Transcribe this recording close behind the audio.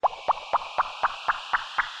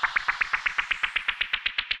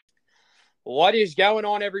What is going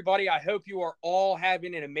on, everybody? I hope you are all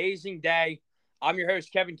having an amazing day. I'm your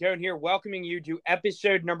host, Kevin Cohn, here, welcoming you to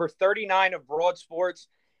episode number 39 of Broad Sports.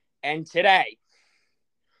 And today,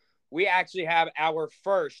 we actually have our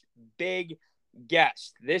first big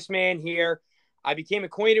guest. This man here, I became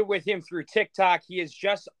acquainted with him through TikTok. He is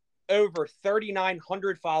just over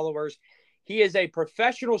 3,900 followers. He is a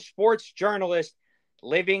professional sports journalist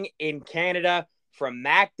living in Canada. From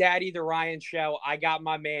Mac Daddy, the Ryan Show, I got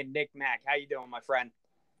my man, Nick Mack. How you doing, my friend?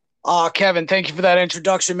 Kevin, thank you for that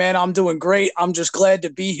introduction, man. I'm doing great. I'm just glad to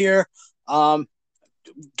be here.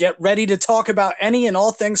 Get ready to talk about any and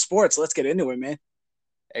all things sports. Let's get into it, man.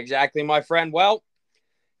 Exactly, my friend. Well,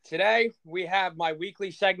 today we have my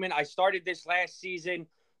weekly segment. I started this last season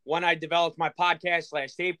when I developed my podcast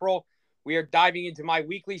last April. We are diving into my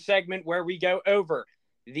weekly segment where we go over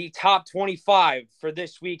the top 25 for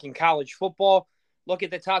this week in college football, look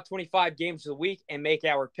at the top 25 games of the week and make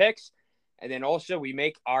our picks. And then also we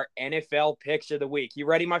make our NFL picks of the week. You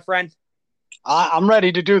ready, my friend? I'm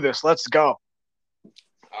ready to do this. Let's go.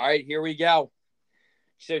 All right, here we go.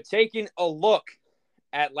 So taking a look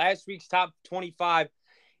at last week's top 25,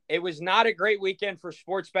 it was not a great weekend for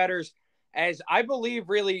sports bettors, as I believe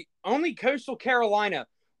really only Coastal Carolina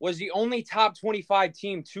was the only top 25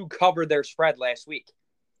 team to cover their spread last week.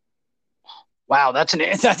 Wow, that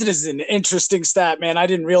is an interesting stat, man. I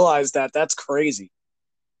didn't realize that. That's crazy.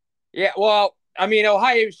 Yeah, well, I mean,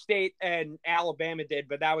 Ohio State and Alabama did,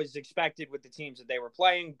 but that was expected with the teams that they were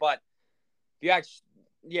playing. But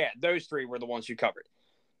those three were the ones who covered.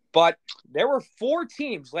 But there were 4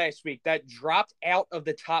 teams last week that dropped out of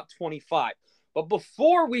the top 25. But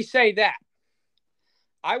before we say that,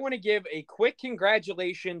 I want to give a quick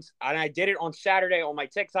congratulations, and I did it on Saturday on my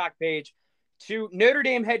TikTok page, to Notre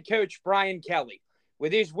Dame head coach Brian Kelly.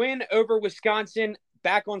 With his win over Wisconsin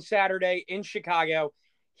back on Saturday in Chicago,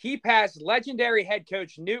 he passed legendary head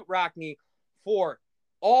coach Knute Rockne for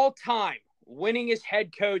all-time winningest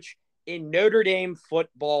head coach in Notre Dame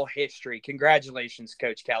football history. Congratulations,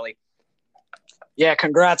 Coach Kelly. Yeah,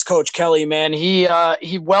 congrats, Coach Kelly, man. He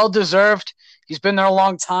well-deserved. He's been there a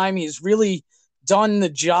long time. He's really done the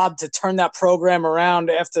job to turn that program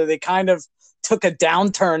around after they kind of took a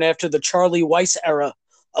downturn after the Charlie Weiss era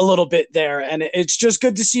a little bit there. And it's just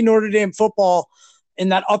good to see Notre Dame football in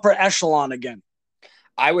that upper echelon again.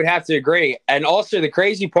 I would have to agree. And also the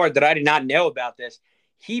crazy part that I did not know about this,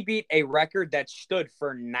 he beat a record that stood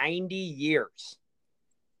for 90 years.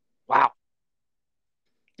 Wow.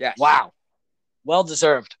 Yes. Wow.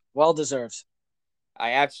 Well-deserved. Well-deserved.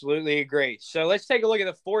 I absolutely agree. So let's take a look at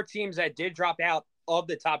the 4 teams that did drop out of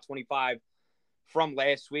the top 25 from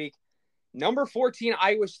last week. Number 14,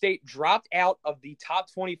 Iowa State dropped out of the top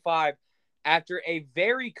 25 after a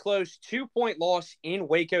very close 2-point loss in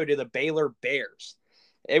Waco to the Baylor Bears.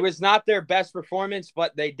 It was not their best performance,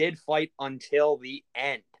 but they did fight until the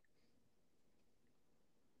end.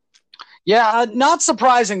 Yeah, not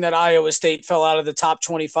surprising that Iowa State fell out of the top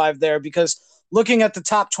 25 there, because looking at the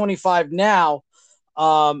top 25 now,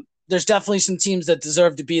 there's definitely some teams that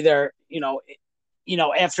deserve to be there,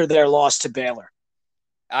 after their loss to Baylor.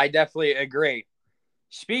 I definitely agree.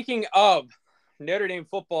 Speaking of Notre Dame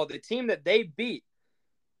football, the team that they beat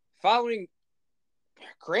following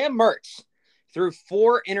Graham Mertz threw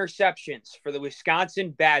 4 interceptions for the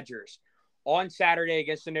Wisconsin Badgers on Saturday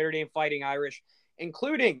against the Notre Dame Fighting Irish,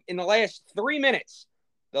 including in the last 3 minutes,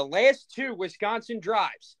 the last 2 Wisconsin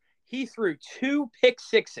drives, he threw 2 pick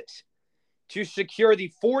sixes to secure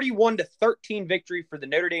the 41-13 victory for the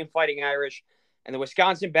Notre Dame Fighting Irish. And the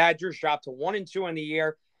Wisconsin Badgers dropped to 1-2 in the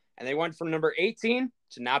year, and they went from number 18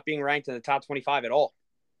 to not being ranked in the top 25 at all.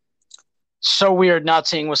 So weird not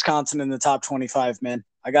seeing Wisconsin in the top 25, man.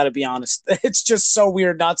 I got to be honest. It's just so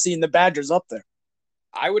weird not seeing the Badgers up there.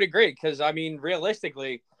 I would agree because, I mean,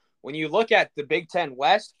 realistically, when you look at the Big Ten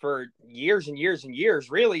West for years and years and years,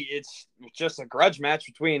 really it's just a grudge match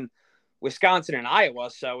between Wisconsin and Iowa.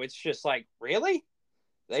 So it's just like, really?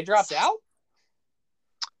 They dropped out?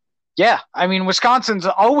 Yeah, I mean, Wisconsin's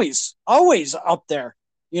always up there,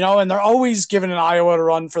 and they're always giving an Iowa a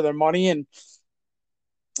run for their money. And,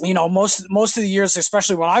 most of the years,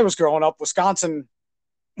 especially when I was growing up, Wisconsin's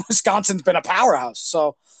been a powerhouse.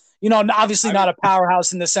 So, obviously not a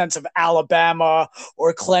powerhouse in the sense of Alabama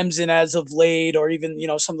or Clemson as of late, or even,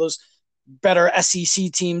 some of those better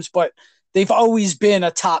SEC teams, but they've always been a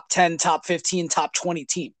top 10, top 15, top 20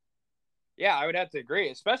 team. Yeah, I would have to agree,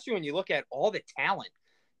 especially when you look at all the talent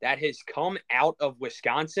that has come out of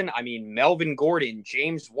Wisconsin. I mean, Melvin Gordon,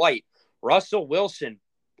 James White, Russell Wilson,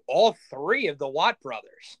 all 3 of the Watt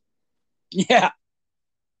brothers. Yeah.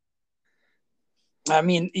 I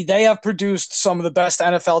mean, they have produced some of the best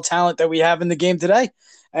NFL talent that we have in the game today.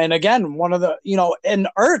 And again, one of the, and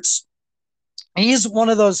Ertz, he's one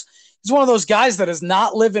of those guys that is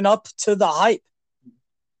not living up to the hype.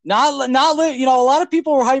 A lot of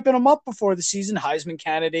people were hyping him up before the season, Heisman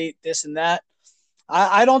candidate, this and that.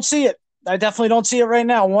 I don't see it. I definitely don't see it right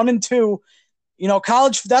now. 1-2,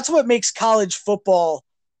 college. That's what makes college football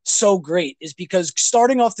so great, is because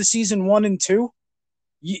starting off the season 1-2,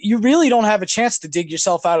 you really don't have a chance to dig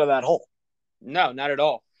yourself out of that hole. No, not at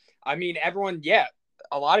all. I mean,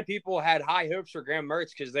 a lot of people had high hopes for Graham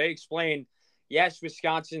Mertz because they explained, yes,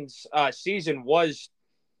 Wisconsin's season was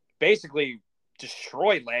basically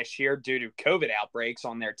destroyed last year due to COVID outbreaks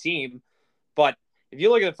on their team. But if you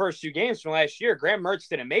look at the first 2 games from last year, Graham Mertz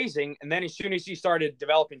did amazing. And then as soon as he started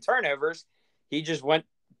developing turnovers, he just went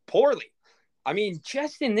poorly. I mean,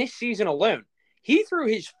 just in this season alone, he threw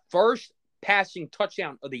his first passing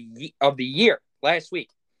touchdown of the year last week.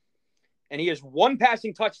 And he has 1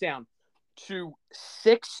 passing touchdown to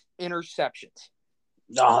 6 interceptions.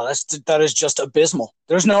 No, that is just abysmal.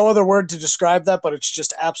 There's no other word to describe that, but it's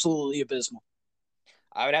just absolutely abysmal.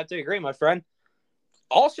 I would have to agree, my friend.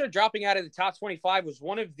 Also dropping out of the top 25 was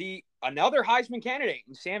another Heisman candidate,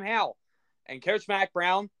 Sam Howell, and Coach Mack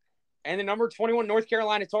Brown, and the number 21 North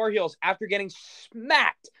Carolina Tar Heels after getting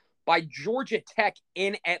smacked by Georgia Tech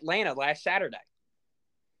in Atlanta last Saturday.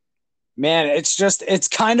 Man, it's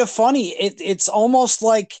kind of funny. It's almost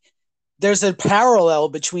like there's a parallel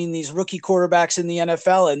between these rookie quarterbacks in the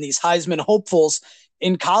NFL and these Heisman hopefuls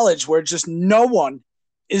in college, where just no one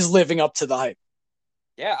is living up to the hype.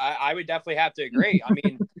 Yeah, I would definitely have to agree. I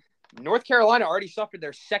mean, North Carolina already suffered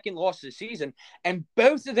their second loss of the season, and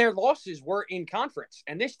both of their losses were in conference.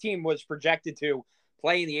 And this team was projected to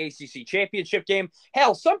play in the ACC championship game.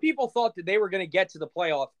 Hell, some people thought that they were going to get to the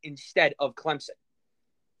playoff instead of Clemson.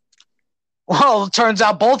 Well, it turns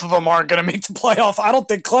out both of them aren't going to make the playoff. I don't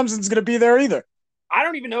think Clemson's going to be there either. I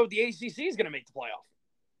don't even know if the ACC is going to make the playoff.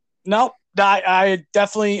 No, I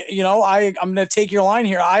definitely, I'm going to take your line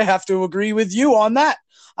here. I have to agree with you on that.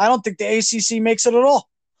 I don't think the ACC makes it at all.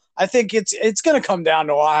 I think it's going to come down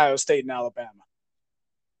to Ohio State and Alabama.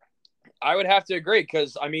 I would have to agree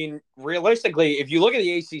because, I mean, realistically, if you look at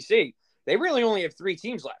the ACC, they really only have 3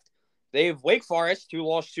 teams left. They have Wake Forest, who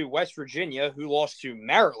lost to West Virginia, who lost to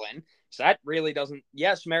Maryland. So that really doesn't –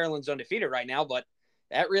 yes, Maryland's undefeated right now, but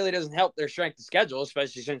that really doesn't help their strength of schedule,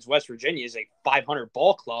 especially since West Virginia is a 500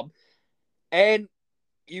 ball club. And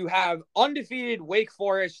you have undefeated Wake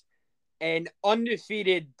Forest and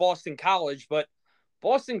undefeated Boston College, but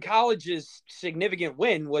Boston College's significant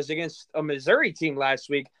win was against a Missouri team last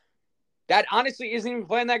week that honestly isn't even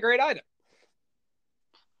playing that great either.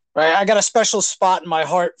 Right, I got a special spot in my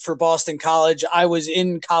heart for Boston College. I was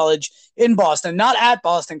in college in Boston, not at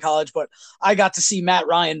Boston College, but I got to see Matt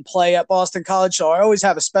Ryan play at Boston College, so I always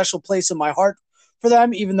have a special place in my heart for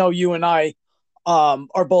them, even though you and I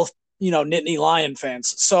are both, Nittany Lion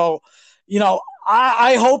fans. So,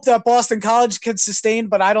 I hope that Boston College can sustain,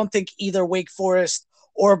 but I don't think either Wake Forest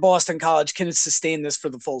or Boston College can sustain this for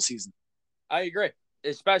the full season. I agree,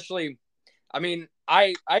 especially, I mean,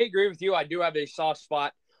 I agree with you. I do have a soft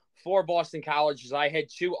spot for Boston College, as I had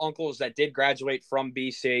 2 uncles that did graduate from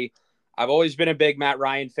BC. I've always been a big Matt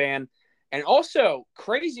Ryan fan. And also,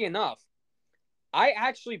 crazy enough, I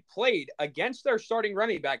actually played against their starting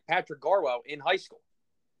running back, Patrick Garwo, in high school.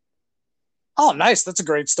 Oh, nice. That's a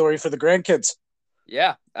great story for the grandkids.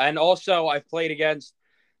 Yeah. And also, I've played against,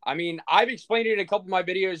 I've explained it in a couple of my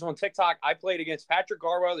videos on TikTok. I played against Patrick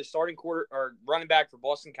Garwo, the starting running back for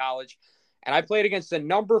Boston College. And I played against the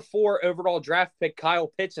number 4 overall draft pick,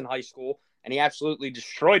 Kyle Pitts, in high school, and he absolutely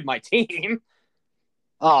destroyed my team.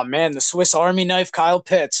 Oh, man, the Swiss Army knife Kyle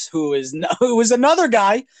Pitts, who is another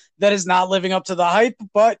guy that is not living up to the hype,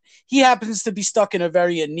 but he happens to be stuck in a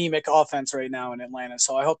very anemic offense right now in Atlanta,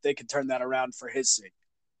 so I hope they can turn that around for his sake.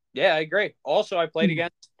 Yeah, I agree. Also, I played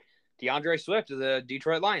against DeAndre Swift of the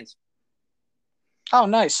Detroit Lions. Oh,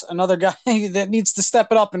 nice. Another guy that needs to step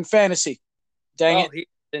it up in fantasy. Dang it. He's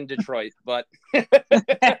in Detroit, but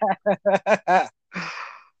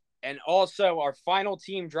and also our final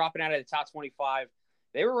team dropping out of the top 25.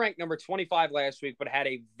 They were ranked number 25 last week, but had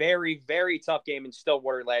a very, very tough game in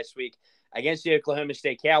Stillwater last week against the Oklahoma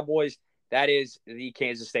State Cowboys. That is the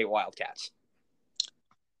Kansas State Wildcats.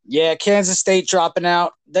 Yeah, Kansas State dropping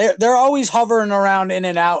out. They're always hovering around in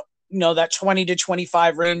and out, that 20 to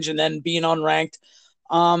 25 range and then being unranked.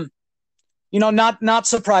 Not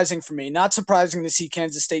surprising for me. Not surprising to see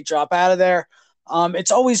Kansas State drop out of there.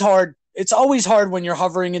 It's always hard. It's always hard when you're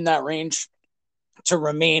hovering in that range to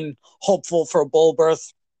remain hopeful for a bowl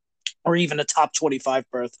berth. or even a top 25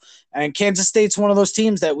 berth. And Kansas State's one of those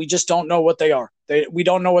teams that we just don't know what they are. We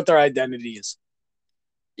don't know what their identity is.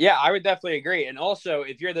 Yeah, I would definitely agree. And also,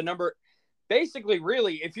 if you're basically,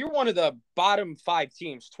 really, if you're one of the bottom 5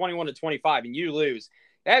 teams, 21 to 25, and you lose,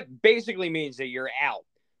 that basically means that you're out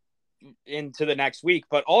into the next week.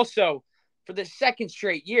 But also, for the second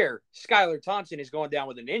straight year, Skylar Thompson is going down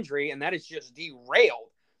with an injury, and that has just derailed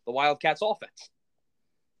the Wildcats offense.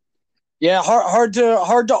 Yeah, hard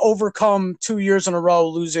to overcome 2 years in a row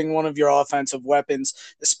losing one of your offensive weapons,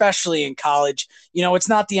 especially in college. It's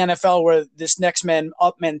not the NFL where this next man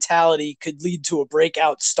up mentality could lead to a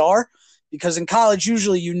breakout star, because in college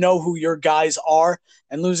usually you know who your guys are,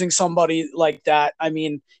 and losing somebody like that, I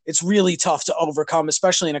mean, it's really tough to overcome,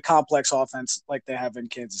 especially in a complex offense like they have in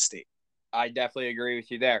Kansas State. I definitely agree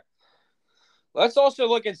with you there. Let's also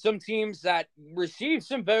look at some teams that received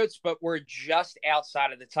some votes, but were just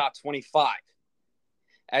outside of the top 25.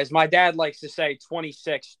 As my dad likes to say,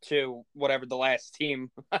 26 to whatever the last team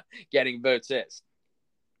getting votes is.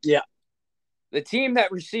 Yeah. The team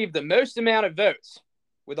that received the most amount of votes,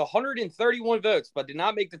 with 131 votes, but did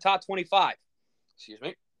not make the top 25,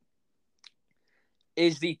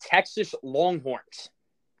 is the Texas Longhorns,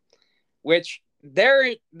 which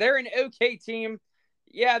they're an okay team.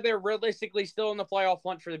 Yeah, they're realistically still in the playoff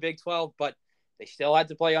hunt for the Big 12, but they still had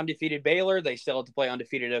to play undefeated Baylor. They still had to play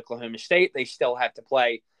undefeated Oklahoma State. They still have to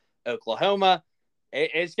play Oklahoma.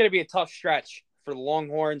 It's going to be a tough stretch for the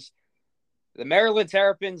Longhorns. The Maryland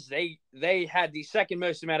Terrapins, they had the second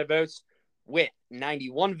most amount of votes with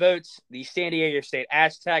 91 votes. The San Diego State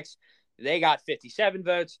Aztecs, they got 57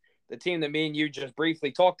 votes. The team that me and you just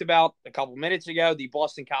briefly talked about a couple minutes ago, the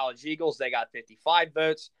Boston College Eagles, they got 55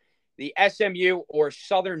 votes. The SMU, or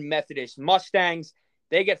Southern Methodist Mustangs,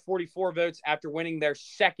 they get 44 votes after winning their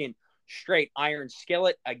second straight Iron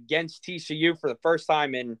Skillet against TCU for the first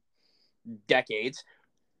time in decades.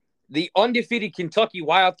 The undefeated Kentucky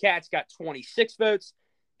Wildcats got 26 votes.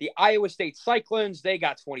 The Iowa State Cyclones, they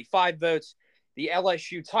got 25 votes. The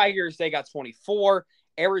LSU Tigers, they got 24.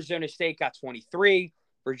 Arizona State got 23.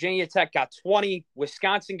 Virginia Tech got 20.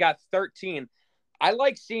 Wisconsin got 13. I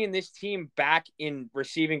like seeing this team back in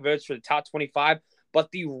receiving votes for the top 25,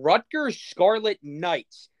 but the Rutgers Scarlet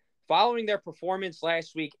Knights, following their performance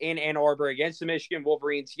last week in Ann Arbor against the Michigan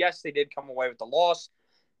Wolverines, yes, they did come away with the loss,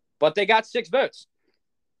 but they got 6 votes.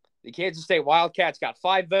 The Kansas State Wildcats got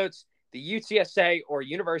 5 votes. The UTSA, or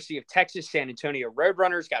University of Texas San Antonio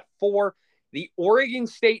Roadrunners, got 4. The Oregon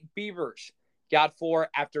State Beavers got 4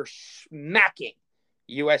 after smacking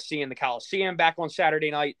USC in the Coliseum back on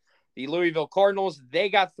Saturday night. The Louisville Cardinals, they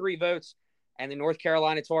got 3 votes. And the North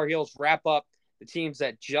Carolina Tar Heels wrap up the teams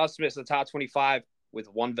that just missed the top 25 with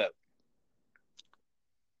 1 vote.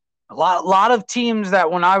 A lot of teams that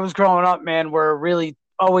when I was growing up, man, were really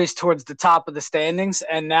always towards the top of the standings.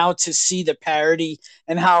 And now to see the parity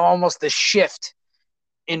and how almost the shift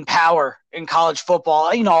in power in college football,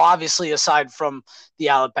 obviously aside from the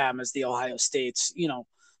Alabamas, the Ohio States,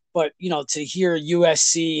 but, to hear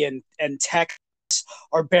USC and Tech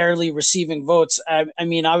are barely receiving votes. I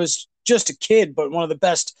mean, I was just a kid, but one of the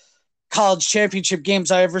best college championship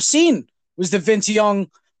games I ever seen was the Vince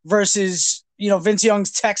Young versus, Vince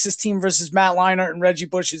Young's Texas team versus Matt Leinart and Reggie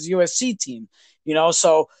Bush's USC team,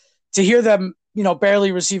 so to hear them,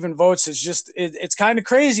 barely receiving votes is just, it's kind of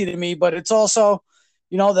crazy to me, but it's also,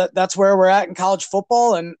 that's where we're at in college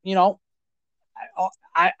football. And,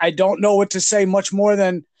 I don't know what to say much more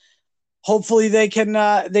than, hopefully they can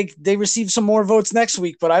they receive some more votes next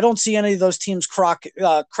week, but I don't see any of those teams crack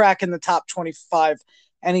in the top 25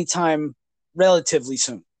 anytime relatively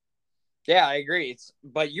soon. Yeah, I agree.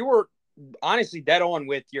 But you were honestly dead on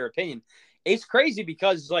with your opinion. It's crazy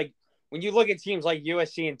because, like, when you look at teams like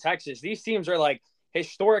USC and Texas, these teams are like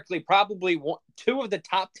historically probably 2 of the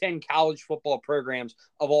top 10 college football programs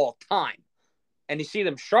of all time. And you see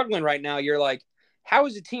them struggling right now. You're like, how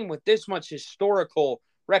is a team with this much historical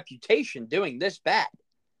reputation doing this bad?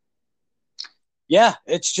 Yeah,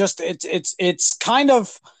 it's just it's kind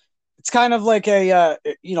of like a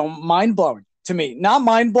mind blowing to me. Not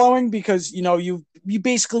mind blowing because you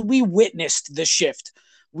basically, we witnessed the shift.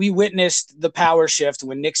 We witnessed the power shift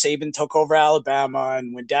when Nick Saban took over Alabama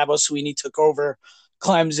and when Dabo Swinney took over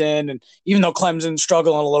Clemson, and even though Clemson's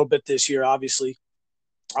struggling a little bit this year, obviously.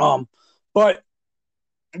 But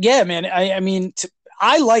yeah, man, I mean,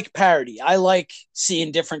 I like parity. I like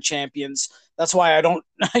seeing different champions. That's why I don't.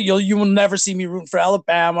 You will never see me rooting for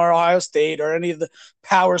Alabama or Ohio State or any of the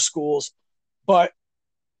power schools. But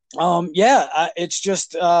it's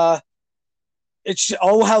just how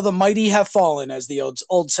the mighty have fallen, as the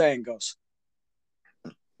old saying goes.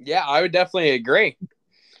 Yeah, I would definitely agree.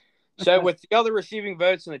 So with the other receiving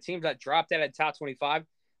votes and the teams that dropped out of top 25,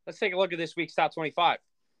 let's take a look at this week's top 25.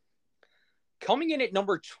 Coming in at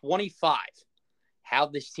number 25, how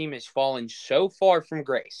this team has fallen so far from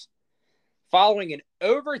grace. Following an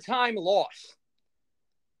overtime loss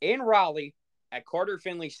in Raleigh at Carter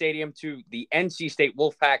Finley Stadium to the NC State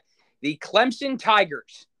Wolfpack, the Clemson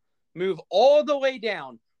Tigers move all the way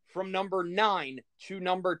down from number 9 to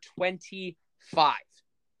number 25.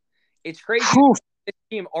 It's crazy. This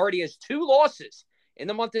team already has 2 losses in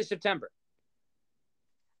the month of September.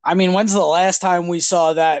 I mean, when's the last time we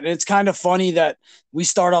saw that? And it's kind of funny that we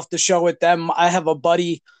start off the show with them. I have a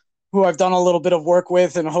buddy who I've done a little bit of work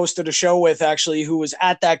with and hosted a show with, actually, who was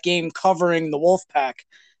at that game covering the Wolfpack.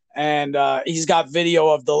 And he's got video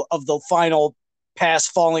of the final pass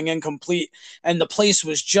falling incomplete. And the place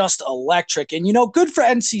was just electric. And, good for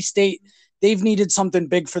NC State. They've needed something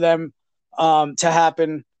big for them to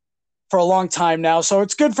happen for a long time now. So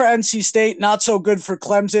it's good for NC State, not so good for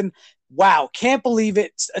Clemson. Wow, can't believe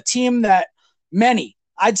it. It's a team that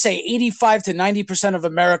I'd say 85 to 90% of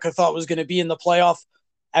America thought was going to be in the playoff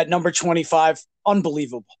at number 25.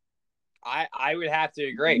 Unbelievable. I would have to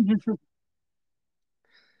agree.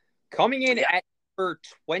 Coming in at number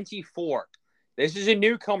 24, this is a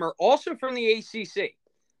newcomer, also from the ACC.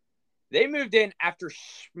 They moved in after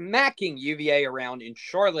smacking UVA around in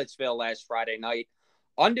Charlottesville last Friday night,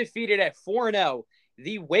 undefeated at 4-0,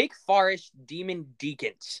 the Wake Forest Demon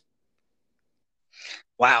Deacons.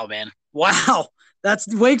 Wow, man. Wow.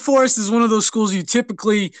 That's Wake Forest is one of those schools you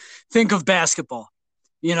typically think of basketball.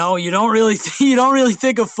 You don't really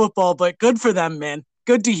think of football, but good for them, man.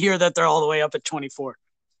 Good to hear that they're all the way up at 24.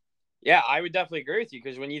 Yeah, I would definitely agree with you,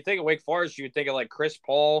 because when you think of Wake Forest, you would think of like Chris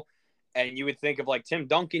Paul, and you would think of like Tim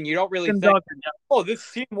Duncan. You don't really think, oh,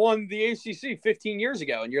 this team won the ACC 15 years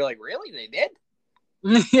ago. And you're like, really? They did?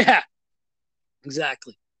 Yeah,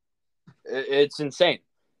 exactly. It's insane.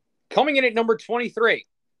 Coming in at number 23,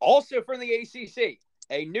 also from the ACC,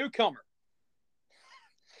 a newcomer.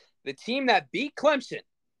 The team that beat Clemson,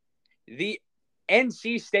 the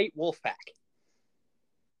NC State Wolfpack.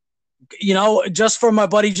 Just for my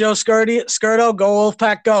buddy Joe Skirto, go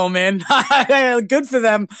Wolfpack, go, man. Good for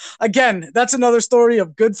them. Again, that's another story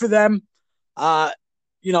of good for them. I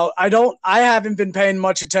haven't been paying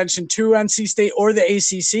much attention to NC State or the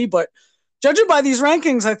ACC, but judging by these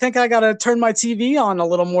rankings, I think I got to turn my TV on a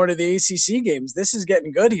little more to the ACC games. This is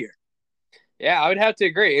getting good here. Yeah, I would have to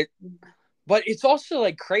agree. But it's also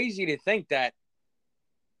like crazy to think that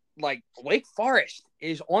like Wake Forest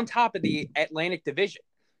is on top of the Atlantic Division,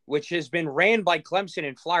 which has been ran by Clemson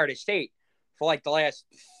and Florida State for like the last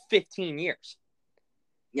 15 years.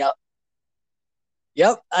 Yep.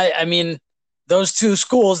 I mean, those two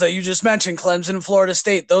schools that you just mentioned, Clemson and Florida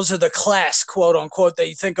State, those are the class, quote unquote, that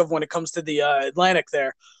you think of when it comes to the Atlantic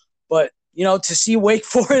there. But, to see Wake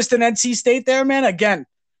Forest and NC State there, man, again,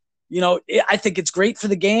 I think it's great for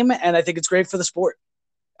the game, and I think it's great for the sport.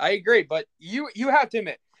 I agree, but you have to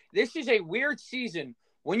admit, this is a weird season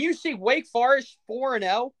when you see Wake Forest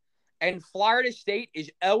 4-0 and Florida State is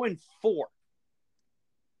 0-4.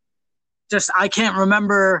 Just I can't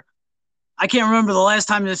remember the last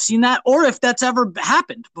time I've seen that, or if that's ever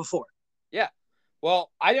happened before. Yeah.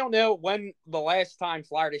 Well, I don't know when the last time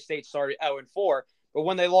Florida State started 0-4, but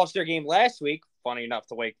when they lost their game last week, funny enough,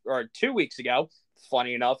 2 weeks ago,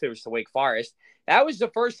 funny enough, it was to Wake Forest. That was the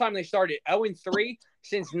first time they started 0-3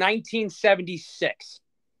 since 1976.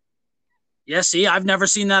 Yeah, see, I've never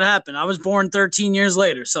seen that happen. I was born 13 years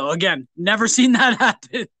later, so again, never seen that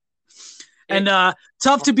happen. And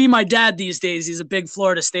tough to be my dad these days. He's a big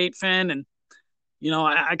Florida State fan, and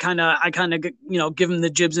I kind of give him the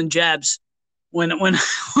jibs and jabs when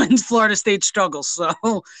Florida State struggles.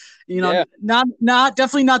 So, not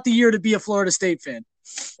definitely not the year to be a Florida State fan.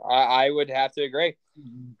 I would have to agree.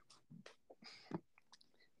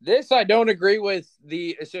 This I don't agree with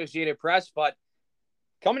the Associated Press, but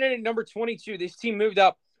coming in at number 22, this team moved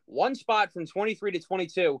up one spot from 23 to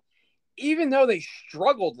 22, even though they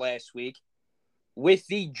struggled last week with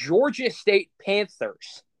the Georgia State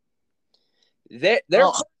Panthers. Their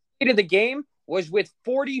play of the game was with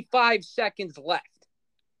 45 seconds left,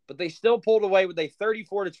 but they still pulled away with a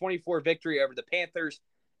 34-24 victory over the Panthers.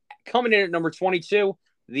 Coming in at number 22,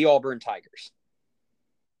 the Auburn Tigers.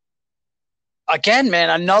 Again, man,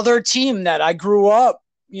 another team that I grew up,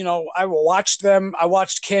 I watched them. I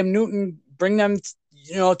watched Cam Newton bring them,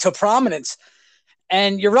 to prominence.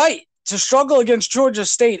 And you're right. To struggle against Georgia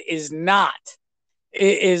State is not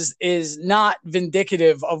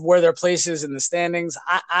vindicative of where their place is in the standings.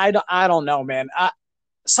 I don't know, man.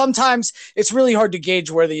 Sometimes it's really hard to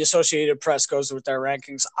gauge where the Associated Press goes with their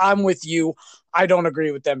rankings. I'm with you. I don't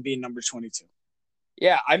agree with them being number 22.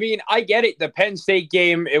 Yeah, I mean, I get it. The Penn State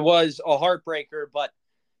game, it was a heartbreaker, but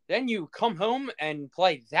then you come home and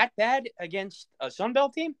play that bad against a Sun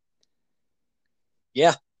Belt team?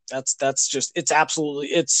 Yeah, that's just it's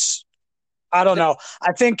I don't know.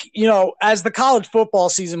 I think, as the college football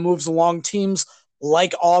season moves along, teams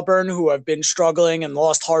like Auburn, who have been struggling and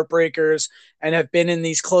lost heartbreakers and have been in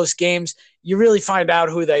these close games, you really find out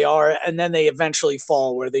who they are, and then they eventually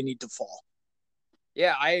fall where they need to fall.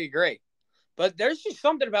 Yeah, I agree. But there's just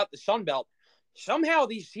something about the Sun Belt. Somehow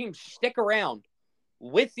these teams stick around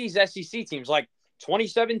with these SEC teams, like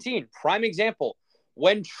 2017, prime example,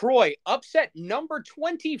 when Troy upset number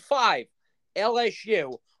 25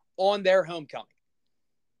 LSU on their homecoming.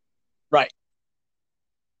 Right.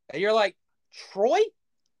 And you're like, Troy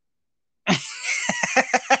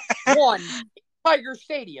won Tiger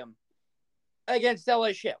Stadium against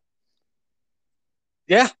LSU.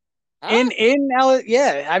 Yeah. Huh?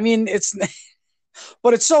 Yeah. I mean,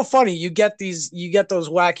 but it's so funny. You get those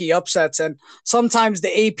wacky upsets, and sometimes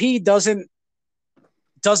the AP doesn't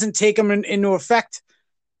take them into effect,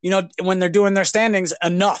 when they're doing their standings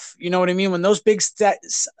enough. You know what I mean? When those big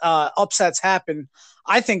upsets happen,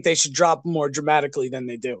 I think they should drop more dramatically than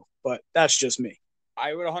they do, but that's just me.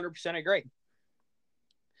 I would 100% agree.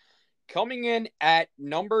 Coming in at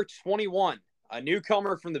number 21, a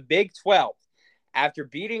newcomer from the Big 12. After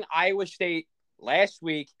beating Iowa State last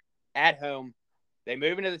week at home, they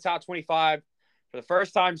move into the top 25 for the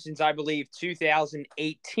first time since, I believe,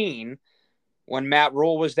 2018, when Matt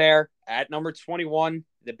Rule was there. At number 21,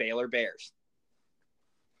 the Baylor Bears.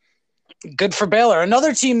 Good for Baylor.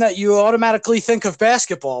 Another team that you automatically think of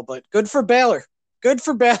basketball, but good for Baylor. Good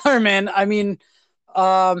for Baylor, man. I mean,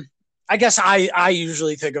 I guess I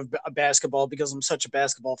usually think of basketball because I'm such a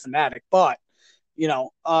basketball fanatic, but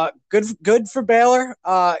good for Baylor.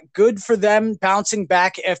 Good for them bouncing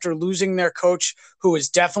back after losing their coach, who is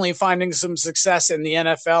definitely finding some success in the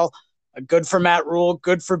NFL. Good for Matt Rule.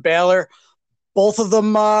 Good for Baylor. Both of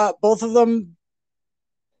them,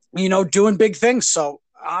 doing big things. So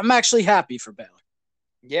I'm actually happy for Baylor.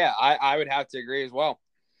 Yeah, I would have to agree as well.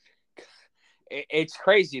 It's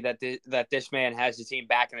crazy that this man has the team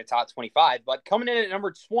back in the top 25, but coming in at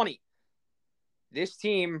number 20, this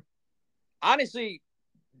team honestly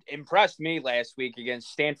impressed me last week against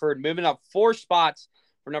Stanford, moving up 4 spots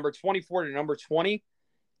from number 24 to number 20.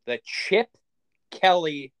 The Chip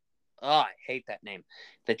Kelly, I hate that name.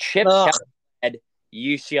 The Chip Kelly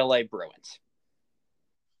UCLA Bruins.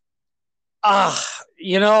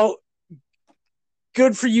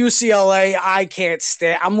 Good for UCLA. I can't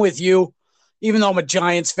stand. I'm with you. Even though I'm a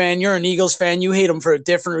Giants fan, you're an Eagles fan. You hate them for a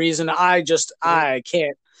different reason. I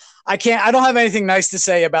can't. I don't have anything nice to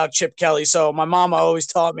say about Chip Kelly. So my mama always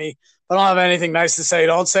taught me, if I don't have anything nice to say,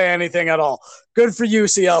 don't say anything at all. Good for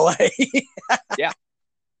UCLA. Yeah.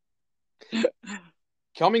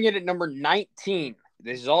 Coming in at number 19,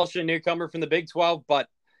 this is also a newcomer from the Big 12, but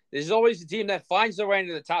this is always a team that finds their way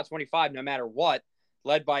into the top 25 no matter what,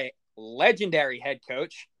 led by legendary head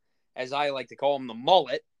coach, as I like to call him, the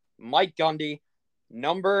mullet, Mike Gundy,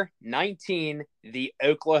 number 19, the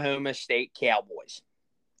Oklahoma State Cowboys.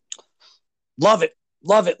 Love it.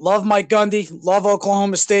 Love it. Love Mike Gundy. Love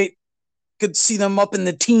Oklahoma State. Good to see them up in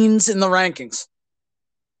the teens in the rankings.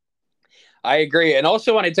 I agree. And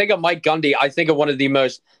also, when I think of Mike Gundy, I think of one of the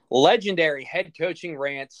most legendary head coaching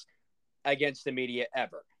rants against the media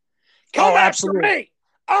ever. Come after me.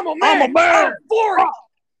 I'm a man. I'm 40.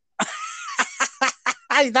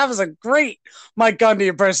 That was a great Mike Gundy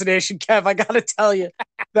impersonation, Kev. I got to tell you,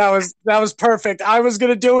 that was perfect. I was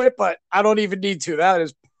going to do it, but I don't even need to. That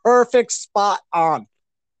is perfect, spot on.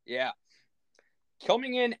 Yeah.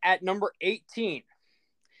 Coming in at number 18,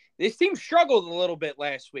 this team struggled a little bit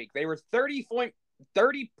last week. They were 30-point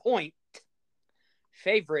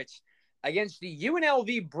favorites against the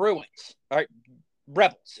UNLV Bruins. All right,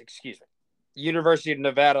 Rebels, excuse me. University of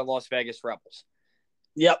Nevada, Las Vegas Rebels.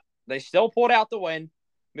 Yep. They still pulled out the win,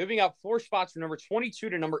 moving up 4 spots from number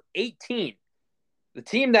 22 to number 18. The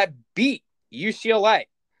team that beat UCLA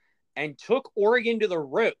and took Oregon to the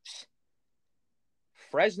ropes.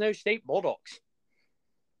 Fresno State Bulldogs.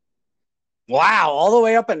 Wow, all the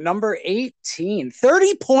way up at number 18.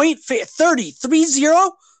 30-point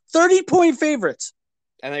 30-point favorites.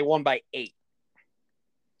 And they won by 8.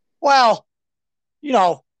 Well,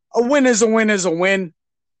 a win is a win is a win.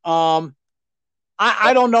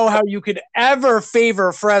 I don't know how you could ever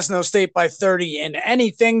favor Fresno State by 30 in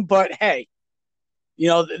anything, but hey,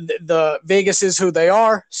 the Vegas is who they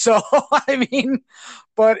are. So, I mean,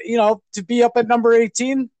 but, to be up at number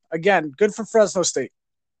 18, again, good for Fresno State.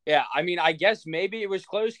 Yeah, I mean, I guess maybe it was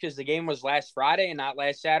close because the game was last Friday and not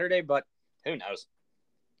last Saturday, but who knows?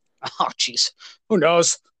 Oh, jeez. Who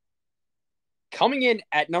knows? Coming in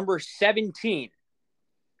at number 17,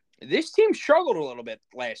 this team struggled a little bit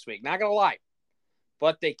last week, not going to lie.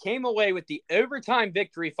 But they came away with the overtime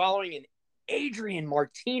victory following an Adrian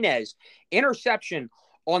Martinez interception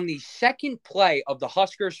on the second play of the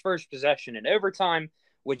Huskers' first possession in overtime,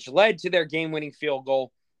 which led to their game-winning field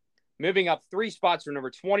goal, moving up 3 spots from number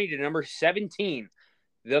 20 to number 17,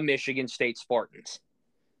 the Michigan State Spartans.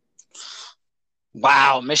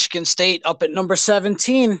 Wow, Michigan State up at number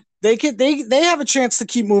 17. They have a chance to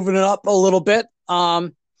keep moving it up a little bit.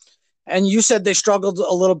 And you said they struggled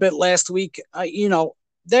a little bit last week.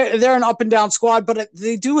 They're an up and down squad, but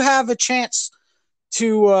they do have a chance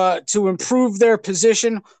to improve their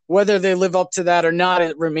position. Whether they live up to that or not,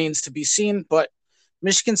 it remains to be seen. But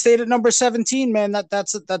Michigan State at number 17, man,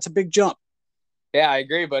 that's a big jump. Yeah, I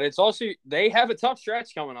agree, but it's also they have a tough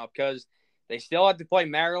stretch coming up because they still have to play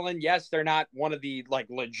Maryland. Yes, they're not one of the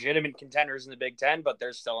legitimate contenders in the Big Ten, but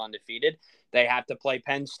they're still undefeated. They have to play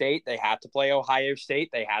Penn State. They have to play Ohio State.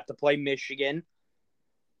 They have to play Michigan.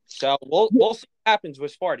 So we'll see what happens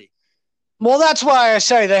with Sparty. Well, that's why I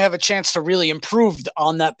say they have a chance to really improve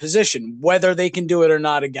on that position. Whether they can do it or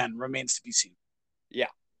not, again, remains to be seen. Yeah.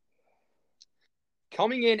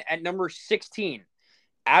 Coming in at number 16,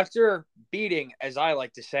 after beating, as I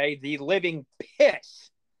like to say, the living piss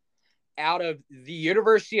out of the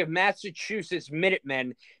University of Massachusetts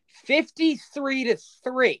Minutemen,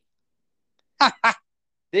 53-3.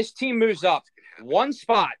 This team moves up 1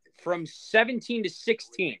 spot from 17 to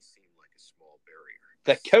 16.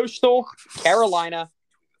 The Coastal Carolina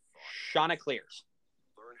Chanticleers.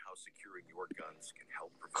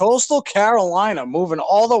 Coastal Carolina moving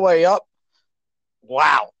all the way up.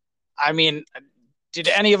 Wow. I mean, did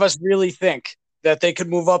any of us really think that they could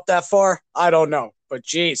move up that far? I don't know, but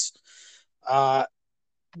geez.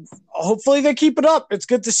 Hopefully they keep it up. It's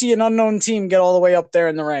good to see an unknown team get all the way up there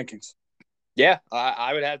in the rankings. Yeah,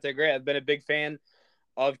 I would have to agree. I've been a big fan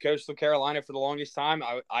of Coastal Carolina for the longest time.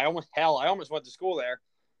 I almost went to school there.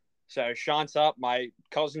 So Sean's up. My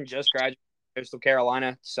cousin just graduated from Coastal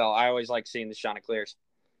Carolina, so I always like seeing the Chanticleers.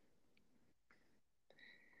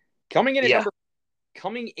 Coming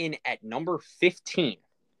in at number 15.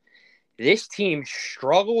 This team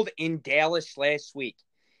struggled in Dallas last week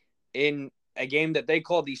in a game that they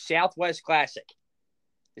called the Southwest Classic.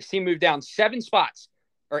 This team moved down 8 spots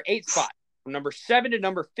from number 7 to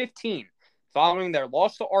number 15 following their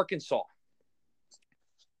loss to Arkansas.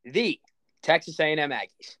 The Texas A&M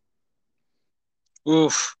Aggies.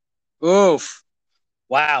 Oof.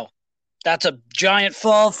 Wow. That's a giant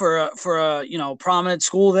fall for a prominent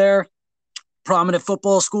school there, prominent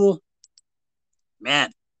football school.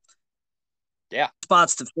 Man. Yeah.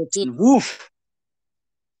 Spots to 15. Woof.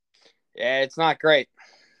 Yeah, it's not great.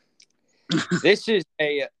 This is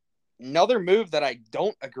another move that I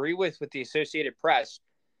don't agree with the Associated Press.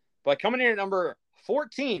 But coming in at number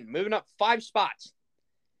 14, moving up 5 spots.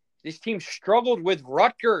 This team struggled with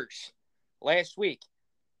Rutgers last week,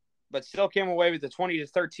 but still came away with a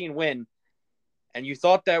 20-13 win. And you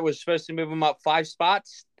thought that was supposed to move them up 5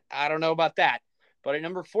 spots? I don't know about that. But at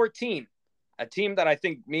number 14, a team that I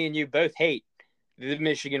think me and you both hate, the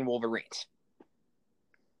Michigan Wolverines.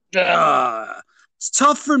 It's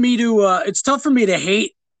tough for me to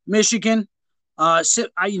hate Michigan.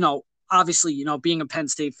 Obviously, being a Penn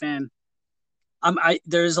State fan,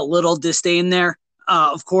 there's a little disdain there,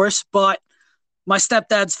 of course, but my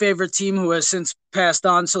stepdad's favorite team, who has since passed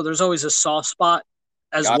on, so there's always a soft spot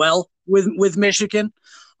as well with Michigan.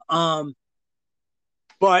 But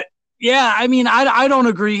yeah, I mean, I don't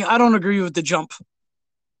agree. I don't agree with the jump.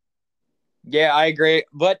 Yeah, I agree.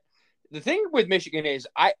 But the thing with Michigan is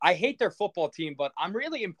I hate their football team, but I'm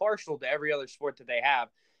really impartial to every other sport that they have,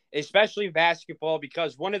 especially basketball,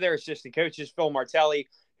 because one of their assistant coaches, Phil Martelli,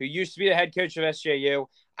 who used to be the head coach of SJU,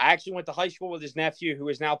 I actually went to high school with his nephew, who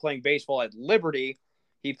is now playing baseball at Liberty.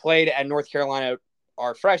 He played at North Carolina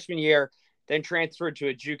our freshman year, then transferred to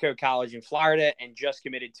a JUCO college in Florida and just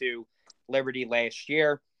committed to Liberty last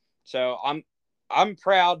year. So I'm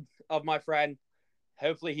proud of my friend.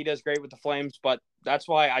 Hopefully he does great with the Flames, but that's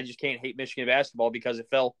why I just can't hate Michigan basketball, because of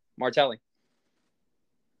Phil Martelli.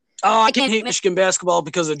 Oh, I can't hate Michigan basketball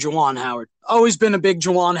because of Juwan Howard. Always been a big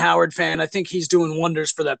Juwan Howard fan. I think he's doing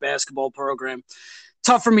wonders for that basketball program.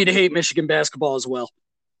 Tough for me to hate Michigan basketball as well.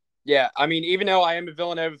 Yeah, I mean, even though I am a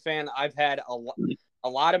Villanova fan, I've had a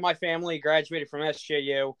lot of my family graduated from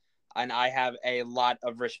SJU, and I have a lot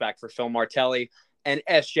of respect for Phil Martelli, and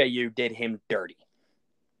SJU did him dirty,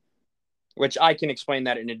 which I can explain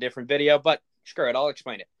that in a different video, but Screw it. I'll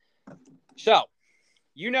explain it. So,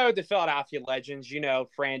 you know the Philadelphia legends. You know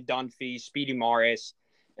Fran Dunphy, Speedy Morris,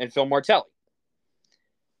 and Phil Martelli.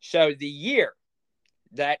 So, the year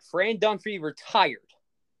that Fran Dunphy retired,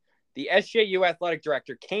 the SJU athletic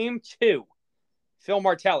director came to Phil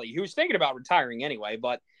Martelli, who was thinking about retiring anyway,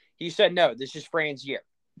 but he said, no, this is Fran's year.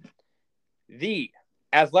 The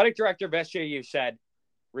athletic director of SJU said,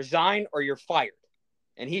 resign or you're fired.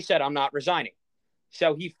 And he said, I'm not resigning.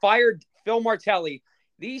 So he fired Phil Martelli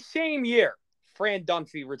the same year Fran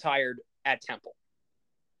Dunphy retired at Temple.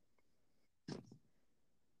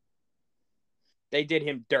 They did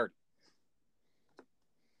him dirty.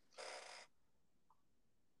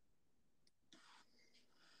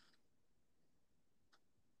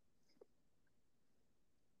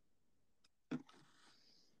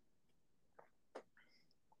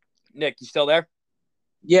 Nick, you still there?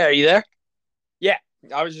 Yeah, are you there? Yeah,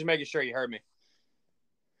 I was just making sure you heard me.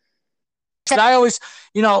 I always,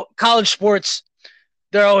 college sports,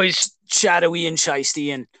 they're always shadowy and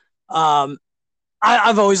shisty. And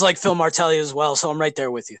I've always liked Phil Martelli as well, so I'm right there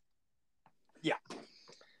with you. Yeah.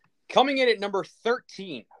 Coming in at number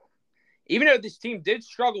 13, even though this team did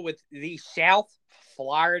struggle with the South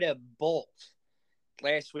Florida Bulls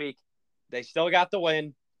last week, they still got the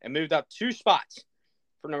win and moved up 2 spots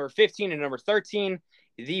from number 15 and number 13,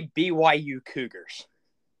 the BYU Cougars.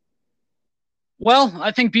 Well,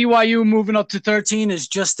 I think BYU moving up to 13 is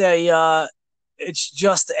just it's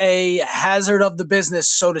just a hazard of the business,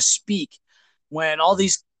 so to speak, when all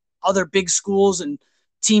these other big schools and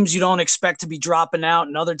teams you don't expect to be dropping out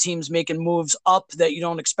and other teams making moves up that you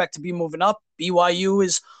don't expect to be moving up, BYU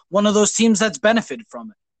is one of those teams that's benefited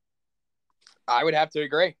from it. I would have to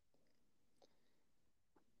agree.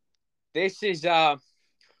 This is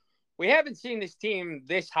we haven't seen this team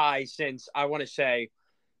this high since, I want to say,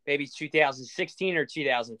 maybe 2016 or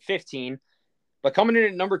 2015. But coming in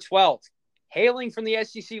at number 12, hailing from the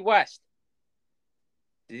SEC West,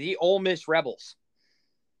 the Ole Miss Rebels.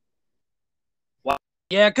 Wow.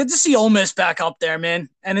 Yeah, good to see Ole Miss back up there, man.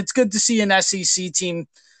 And it's good to see an SEC team.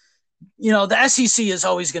 The SEC is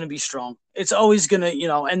always going to be strong. It's always going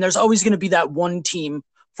to, and there's always going to be that one team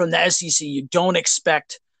from the SEC you don't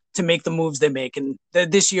expect to make the moves they make. And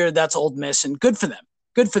this year, that's Ole Miss, and good for them.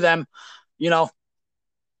 Good for them.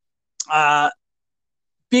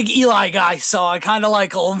 Big Eli guy, so I kind of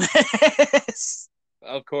like Ole Miss.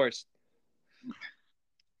 Of course.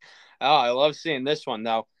 Oh, I love seeing this one,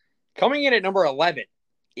 though. Coming in at number 11,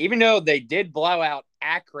 even though they did blow out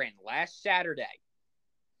Akron last Saturday,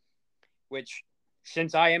 which,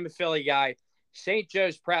 since I am a Philly guy, St.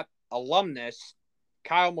 Joe's Prep alumnus,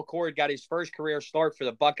 Kyle McCord got his first career start for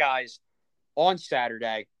the Buckeyes on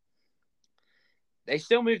Saturday. They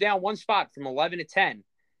still moved down 1 spot from 11 to 10,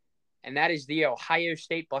 and that is the Ohio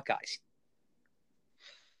State Buckeyes.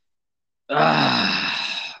 I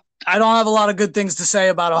don't have a lot of good things to say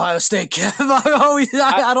about Ohio State, Kev.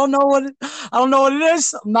 I don't know what it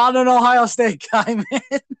is. I'm not an Ohio State guy,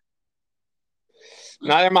 man.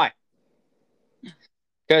 Neither am I.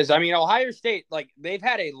 Because, Ohio State, they've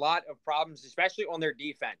had a lot of problems, especially on their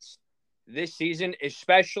defense this season,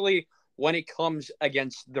 especially when it comes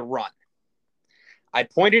against the run. I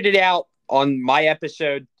pointed it out on my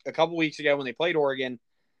episode a couple weeks ago when they played Oregon.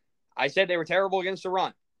 I said they were terrible against the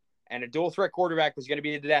run, and a dual-threat quarterback was going to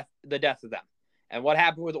be the death of them. And what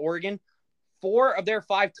happened with Oregon? 4 of their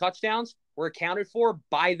 5 touchdowns were accounted for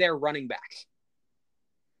by their running backs.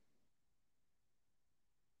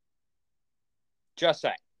 Just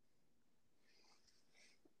saying.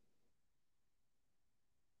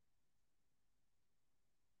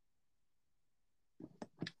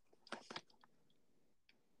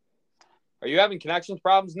 Are you having connections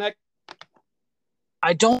problems, Nick?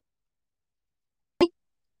 I don't.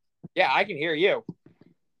 Yeah, I can hear you.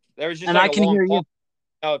 There was just and I can hear you.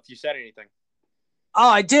 Oh, if you said anything. Oh,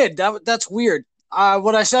 I did. That's weird.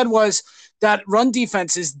 What I said was that run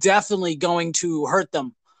defense is definitely going to hurt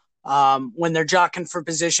them when they're jockeying for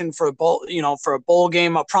position for a bowl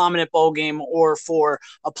game, a prominent bowl game, or for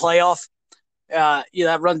a playoff.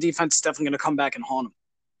 That run defense is definitely going to come back and haunt them.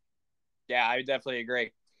 Yeah, I would definitely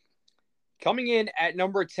agree. Coming in at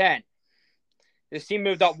number 10, this team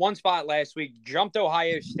moved up 1 spot last week, jumped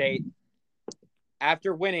Ohio State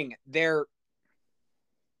after winning their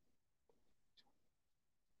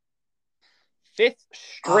 5th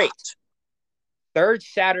straight, 3rd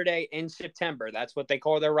Saturday in September. That's what they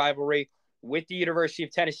call their rivalry with the University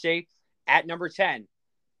of Tennessee. At number 10,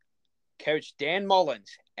 Coach Dan Mullins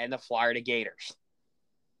and the Florida Gators.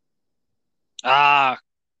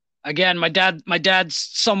 Again, my dad's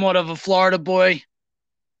somewhat of a Florida boy.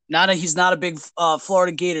 He's not a big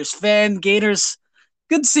Florida Gators fan. Gators,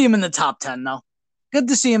 good to see him in the top 10 though. Good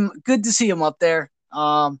to see him. Good to see him up there.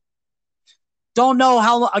 Don't know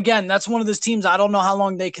how. Again, that's one of those teams. I don't know how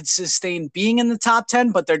long they could sustain being in the top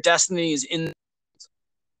 10, but their destiny is in.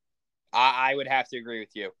 I would have to agree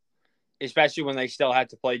with you, especially when they still have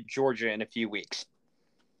to play Georgia in a few weeks.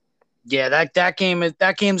 Yeah, that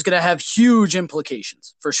game's gonna have huge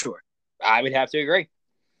implications for sure. I would have to agree.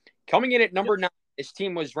 Coming in at number 9, this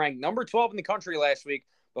team was ranked number 12 in the country last week,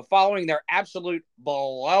 but following their absolute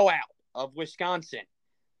blowout of Wisconsin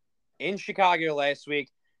in Chicago last week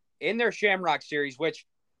in their Shamrock Series, which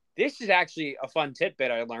this is actually a fun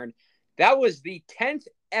tidbit I learned. That was the 10th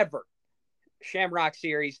ever Shamrock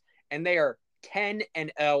Series, and they are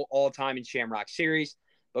 10-0 all-time in Shamrock Series.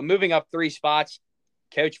 But moving up 3 spots,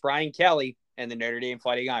 Coach Brian Kelly and the Notre Dame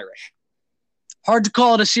Fighting Irish. Hard to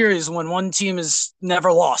call it a series when one team is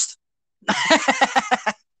never lost.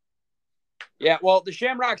 Yeah, well, the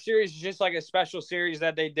Shamrock Series is just like a special series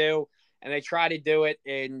that they do, and they try to do it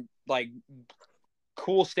in like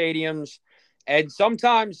cool stadiums. And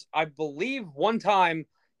sometimes, I believe one time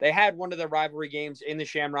they had one of their rivalry games in the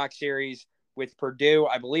Shamrock Series with Purdue.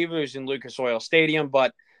 I believe it was in Lucas Oil Stadium,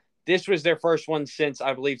 but this was their first one since,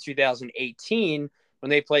 I believe, 2018 when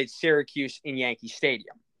they played Syracuse in Yankee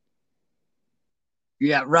Stadium.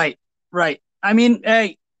 Yeah, right. I mean,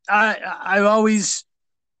 hey, I always,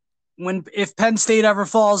 if Penn State ever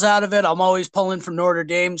falls out of it, I'm always pulling for Notre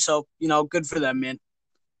Dame. So, good for them, man.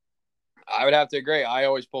 I would have to agree. I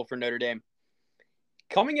always pull for Notre Dame.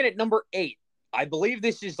 Coming in at number 8, I believe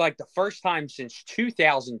this is like the first time since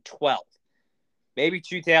 2012, maybe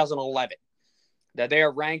 2011, that they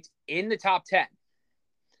are ranked in the top 10.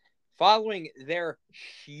 Following their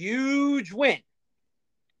huge win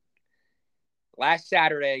last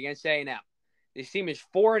Saturday against A&M. This team is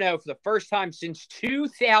 4-0 for the first time since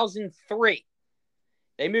 2003.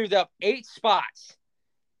 They moved up 8 spots.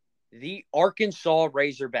 The Arkansas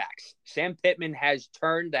Razorbacks. Sam Pittman has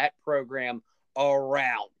turned that program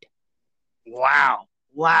around. Wow.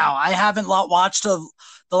 I haven't watched the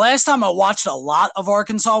last time I watched a lot of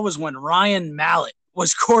Arkansas was when Ryan Mallett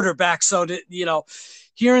was quarterback. So,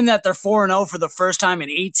 hearing that they're 4-0 for the first time in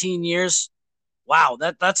 18 years, wow,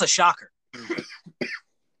 that's a shocker.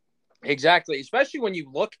 Exactly, especially when you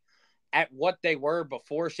look at what they were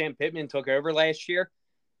before Sam Pittman took over last year.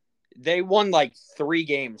 They won like 3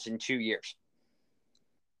 games in 2 years.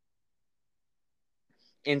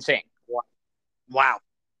 Insane. Wow.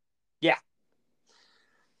 Yeah.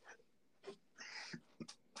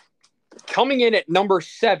 Coming in at number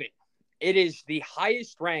 7, it is the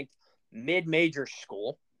highest ranked mid-major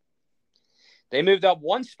school. They moved up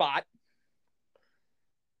 1 spot.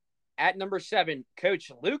 At number 7,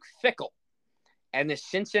 Coach Luke Fickell and the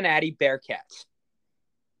Cincinnati Bearcats.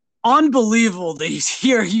 Unbelievable to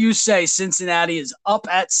hear you say Cincinnati is up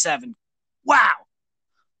at 7. Wow.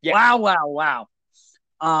 Yeah. Wow.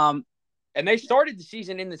 And they started the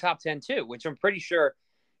season in the top 10 too, which I'm pretty sure,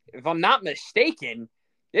 if I'm not mistaken,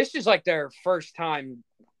 this is like their first time,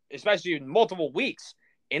 especially in multiple weeks,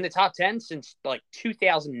 in the top 10 since like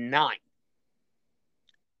 2009.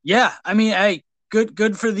 Yeah, I mean, hey,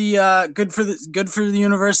 good for the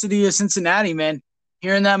University of Cincinnati, man.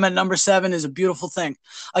 Hearing them at number 7 is a beautiful thing.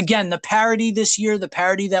 Again, the parity this year, the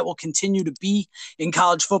parity that will continue to be in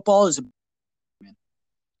college football is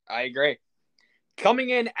I agree. Coming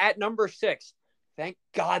in at number 6, thank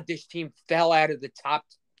God this team fell out of the top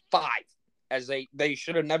 5, as they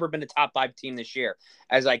should have never been a top 5 team this year,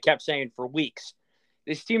 as I kept saying for weeks.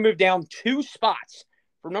 This team moved down 2 spots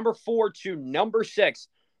from number 4 to number 6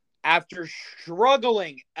 after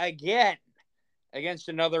struggling again against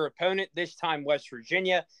another opponent, this time West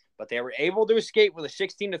Virginia, but they were able to escape with a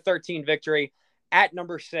 16-13 victory at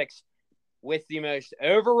number 6 with the most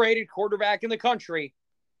overrated quarterback in the country,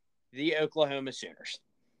 the Oklahoma Sooners.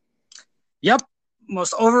 Yep,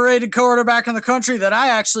 most overrated quarterback in the country that I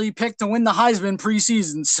actually picked to win the Heisman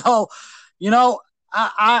preseason. So,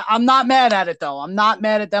 I'm not mad at it, though. I'm not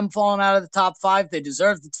mad at them falling out of the top 5. They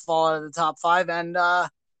deserved to fall out of the top 5, and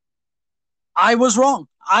I was wrong.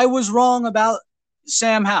 I was wrong about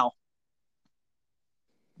Sam Howell.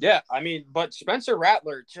 Yeah, I mean, but Spencer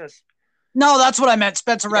Rattler just... No, that's what I meant,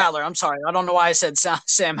 Spencer Rattler. I'm sorry. I don't know why I said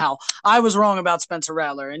Sam Howell. I was wrong about Spencer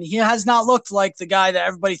Rattler, and he has not looked like the guy that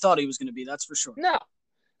everybody thought he was going to be. That's for sure. No.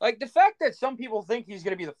 Like, the fact that some people think he's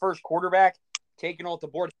going to be the first quarterback taken off the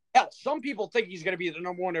board, hell, some people think he's going to be the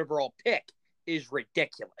number 1 overall pick, is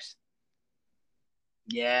ridiculous.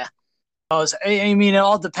 Yeah. I mean, it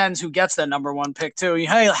all depends who gets that number 1 pick, too.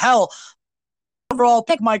 Hey, hell, overall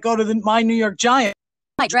pick might go to my New York Giants.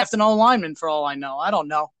 might draft an O-lineman for all I know. I don't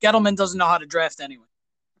know. Gettleman doesn't know how to draft anyway.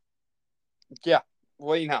 Yeah,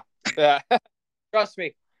 well, trust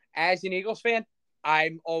me, as an Eagles fan,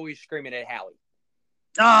 I'm always screaming at Howie.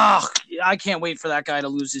 Oh, I can't wait for that guy to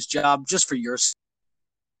lose his job just for yours.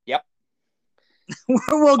 Yep.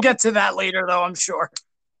 We'll get to that later, though, I'm sure.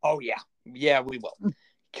 Oh, yeah. Yeah, we will.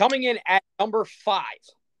 Coming in at number 5,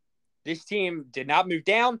 this team did not move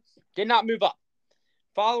down, did not move up.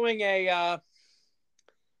 Following a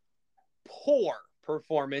poor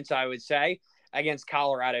performance, I would say, against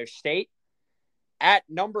Colorado State. At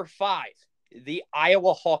number 5, the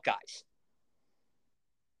Iowa Hawkeyes.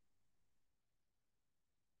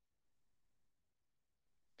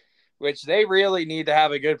 Which they really need to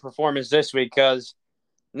have a good performance this week because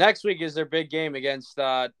next week is their big game against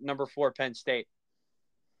number 4 Penn State.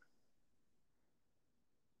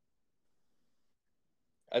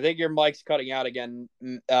 I think your mic's cutting out again,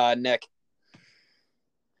 Nick.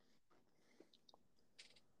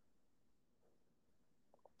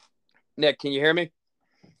 Nick, can you hear me?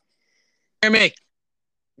 Hear me?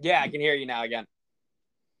 Yeah, I can hear you now again.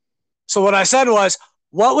 So what I said was,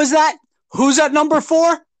 what was that? Who's at number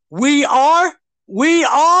 4? We are?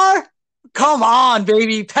 Come on,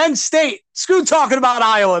 baby. Penn State. Screw talking about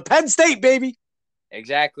Iowa. Penn State, baby.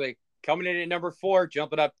 Exactly. Coming in at number 4,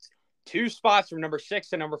 jumping up 2 spots from number 6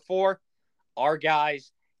 to number 4. Our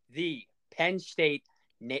guys, the Penn State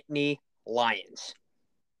Nittany Lions.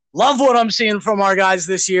 Love what I'm seeing from our guys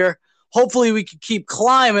this year. Hopefully we can keep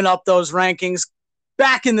climbing up those rankings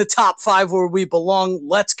back in the top 5 where we belong.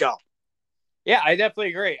 Let's go. Yeah, I definitely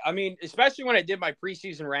agree. I mean, especially when I did my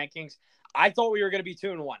preseason rankings, I thought we were going to be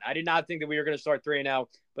 2-1. I did not think that we were going to start 3-0,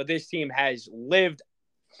 but this team has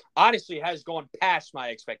has gone past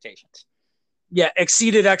my expectations. Yeah,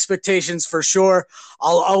 exceeded expectations for sure.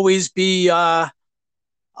 I'll always be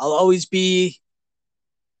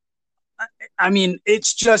I mean,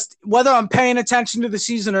 it's just whether I'm paying attention to the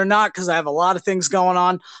season or not, because I have a lot of things going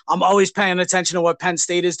on, I'm always paying attention to what Penn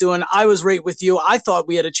State is doing. I was right with you. I thought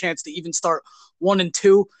we had a chance to even start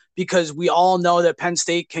 1-2 because we all know that Penn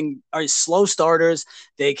State are slow starters.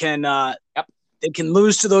 They can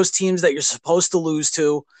lose to those teams that you're supposed to lose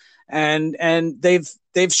to, and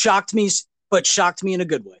they've shocked me, but shocked me in a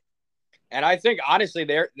good way. And I think honestly,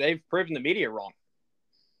 they've proven the media wrong.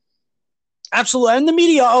 Absolutely, and the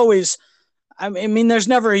media always. I mean, there's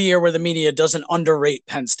never a year where the media doesn't underrate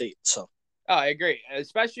Penn State. So, I agree,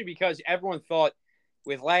 especially because everyone thought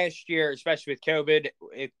with last year, especially with COVID,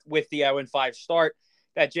 with the 0-5 start,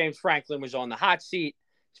 that James Franklin was on the hot seat,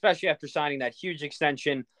 especially after signing that huge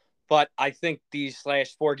extension. But I think these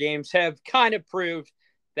last 4 games have kind of proved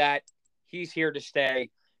that he's here to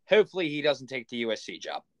stay. Hopefully, he doesn't take the USC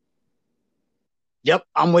job. Yep,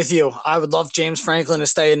 I'm with you. I would love James Franklin to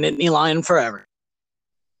stay a Nittany Lion forever.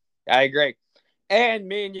 I agree. And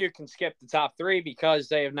me and you can skip the top 3 because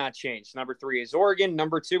they have not changed. Number 3 is Oregon.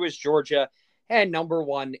 Number 2 is Georgia. And number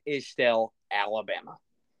 1 is still Alabama.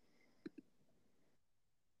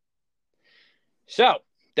 So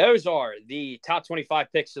those are the top 25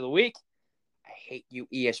 picks of the week. I hate you,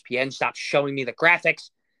 ESPN. Stop showing me the graphics.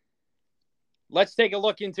 Let's take a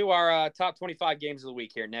look into our top 25 games of the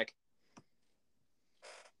week here, Nick.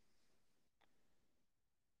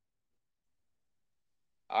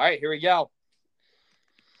 All right, here we go.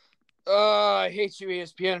 I hate you,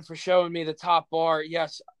 ESPN, for showing me the top bar.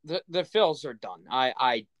 Yes, the Phils are done.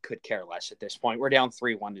 I could care less at this point. We're down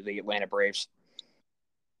 3-1 to the Atlanta Braves.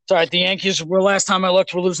 It's all right. The Yankees were, last time I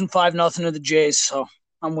looked, we're losing 5-0 to the Jays, so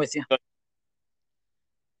I'm with you.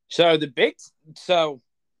 So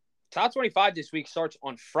top 25 this week starts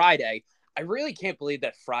on Friday. I really can't believe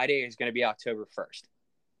that Friday is going to be October 1st.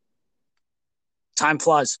 Time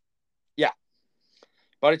flies. Yeah.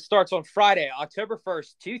 But it starts on Friday, October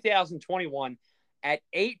 1st, 2021 at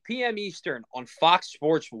 8 p.m. Eastern on Fox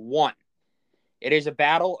Sports 1. It is a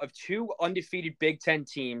battle of 2 undefeated Big Ten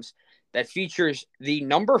teams that features the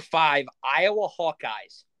number 5 Iowa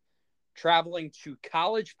Hawkeyes traveling to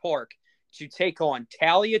College Park to take on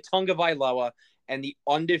Talia Tungavailoa and the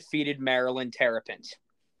undefeated Maryland Terrapins.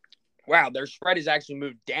 Wow, their spread has actually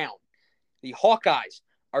moved down. The Hawkeyes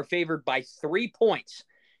are favored by 3 points,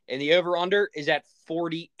 and the over-under is at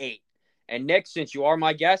 48. And Nick, since you are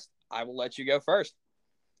my guest, I will let you go first.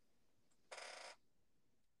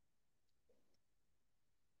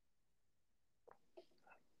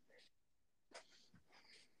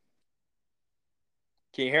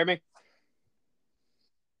 Can you hear me?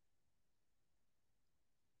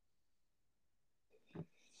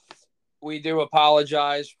 We do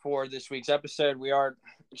apologize for this week's episode. We are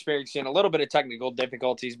experiencing a little bit of technical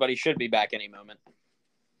difficulties, but he should be back any moment.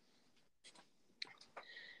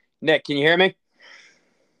 Nick, can you hear me?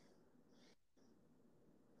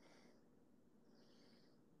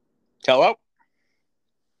 Hello?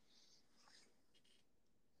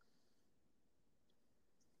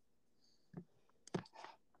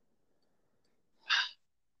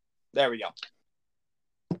 There we go.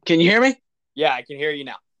 Can you hear me? Yeah, I can hear you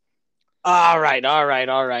now. All right.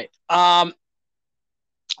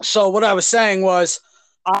 So what I was saying was,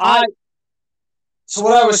 oh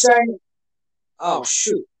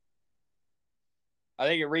shoot. I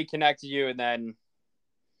think it reconnected you and then.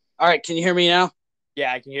 All right. Can you hear me now?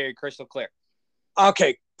 Yeah, I can hear you crystal clear.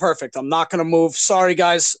 Okay, perfect. I'm not going to move. Sorry,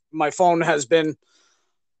 guys. My phone has been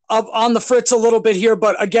up on the fritz a little bit here,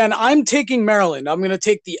 but again, I'm taking Maryland. I'm going to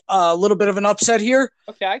take the little bit of an upset here.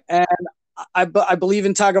 Okay. And I believe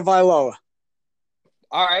in Tagovailoa.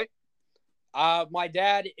 All right. My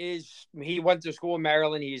dad he went to school in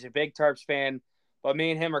Maryland. He's a big Terps fan, but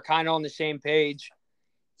me and him are kind of on the same page.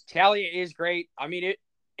 Talia is great. I mean,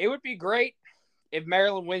 it would be great if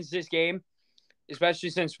Maryland wins this game, especially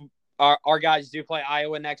since our guys do play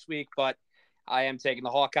Iowa next week, but I am taking the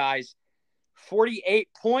Hawkeyes. 48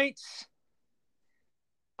 points.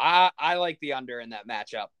 I like the under in that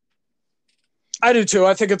matchup. I do too.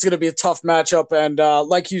 I think it's going to be a tough matchup. And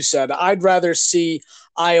like you said, I'd rather see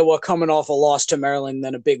Iowa coming off a loss to Maryland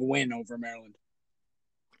than a big win over Maryland.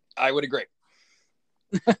 I would agree.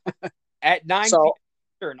 At 9 p.m.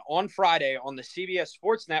 Eastern on Friday on the CBS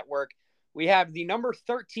Sports Network, we have the number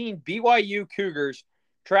 13 BYU Cougars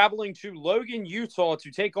traveling to Logan, Utah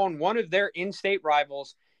to take on one of their in-state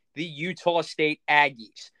rivals, the Utah State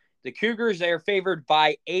Aggies. The Cougars, they are favored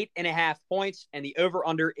by 8.5 points, and the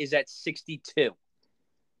over-under is at 62.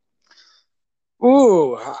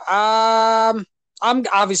 Ooh, I think I'm going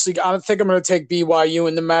to take BYU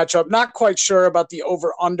in the matchup. Not quite sure about the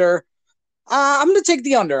over-under. I'm going to take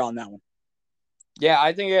the under on that one. Yeah,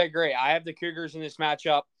 I think I agree. I have the Cougars in this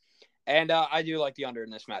matchup, and I do like the under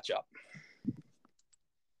in this matchup.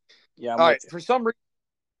 Yeah. All right. For some reason,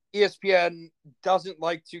 ESPN doesn't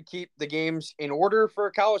like to keep the games in order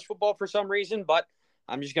for college football for some reason, but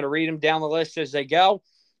I'm just going to read them down the list as they go.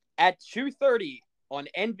 At 2:30 on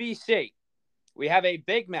NBC, we have a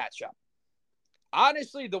big matchup.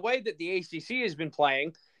 Honestly, the way that the ACC has been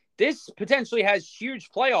playing, this potentially has huge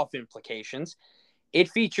playoff implications. It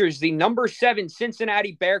features the number 7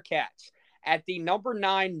 Cincinnati Bearcats at the number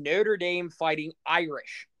 9 Notre Dame Fighting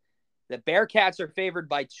Irish. The Bearcats are favored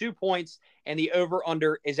by 2 points, and the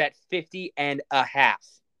over-under is at 50.5.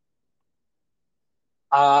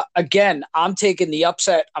 Again, I'm taking the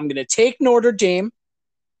upset. I'm going to take Notre Dame,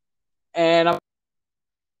 and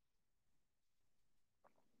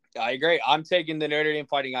I agree. I'm taking the Notre Dame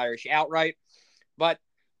Fighting Irish outright, but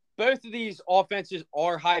both of these offenses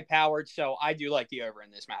are high-powered, so I do like the over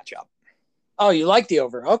in this matchup. Oh, you like the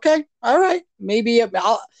over? Okay, all right. Maybe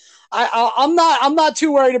I'm not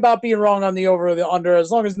too worried about being wrong on the over or the under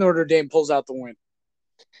as long as Notre Dame pulls out the win.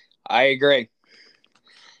 I agree.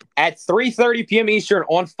 At 3:30 p.m. Eastern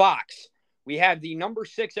on Fox, we have the number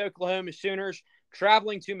 6 Oklahoma Sooners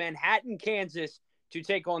traveling to Manhattan, Kansas to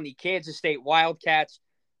take on the Kansas State Wildcats.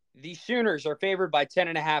 The Sooners are favored by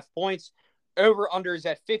 10.5 points. Over-under is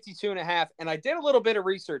at 52.5, and I did a little bit of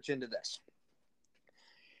research into this.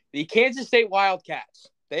 The Kansas State Wildcats,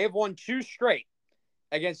 they have won 2 straight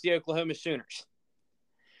against the Oklahoma Sooners.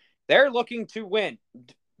 They're looking to win.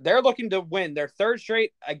 They're looking to win their 3rd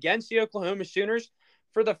straight against the Oklahoma Sooners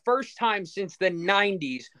for the first time since the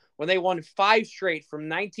 90s when they won 5 straight from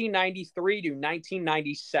 1993 to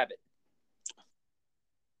 1997.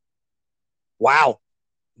 Wow.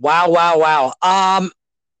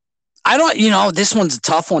 This one's a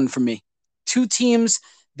tough one for me. 2 teams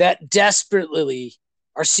that desperately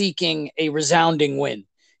are seeking a resounding win.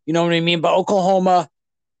 You know what I mean? But Oklahoma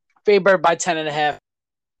favored by 10.5.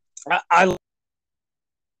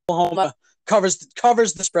 Oklahoma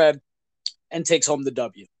covers the spread and takes home the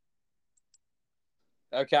W.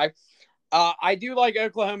 Okay. I do like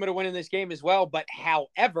Oklahoma to win in this game as well, but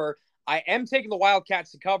however, I am taking the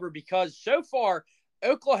Wildcats to cover because so far,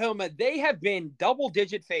 Oklahoma, they have been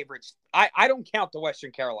double-digit favorites. I don't count the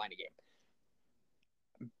Western Carolina game.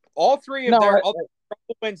 All 3 of their other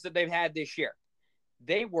wins that they've had this year,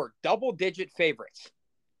 they were double-digit favorites,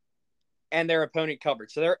 and their opponent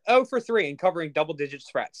covered. So they're 0 for 3 in covering double-digit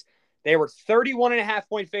spreads. They were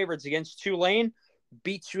 31.5-point favorites against Tulane,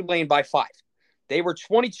 beat Tulane by 5. They were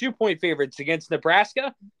 22-point favorites against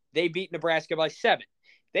Nebraska. They beat Nebraska by 7.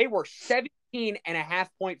 They were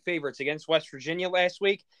 17.5-point favorites against West Virginia last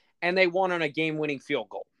week, and they won on a game-winning field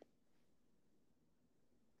goal.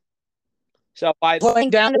 So by playing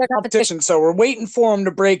down to the competition, so we're waiting for them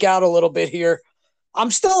to break out a little bit here. I'm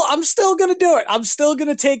still gonna do it. I'm still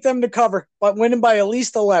gonna take them to cover, but winning by at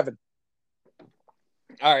least 11.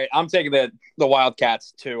 All right, I'm taking the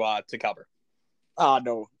Wildcats to cover. Oh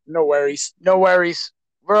no worries, no worries.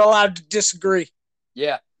 We're allowed to disagree.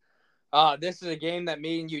 Yeah. This is a game that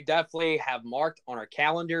me and you definitely have marked on our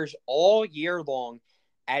calendars all year long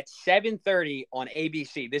at 7:30 on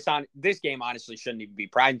ABC. This game honestly shouldn't even be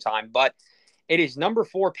prime time, but it is number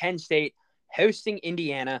 4 Penn State hosting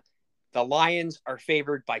Indiana. The Lions are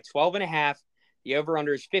favored by 12.5. The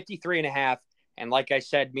over-under is 53.5. And like I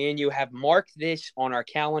said, me and you have marked this on our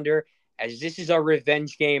calendar as this is our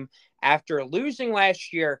revenge game after losing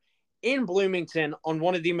last year in Bloomington on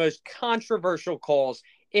one of the most controversial calls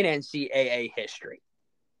in NCAA history.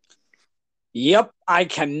 Yep, I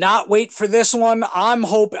cannot wait for this one. I'm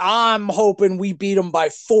hoping we beat them by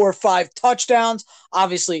 4 or 5 touchdowns.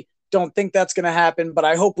 Obviously, don't think that's going to happen, but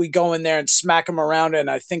I hope we go in there and smack them around, and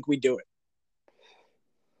I think we do it.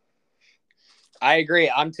 I agree.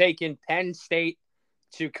 I'm taking Penn State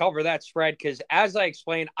to cover that spread because, as I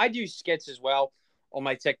explained, I do skits as well on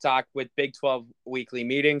my TikTok with Big 12 weekly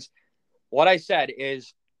meetings. What I said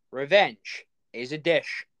is revenge is a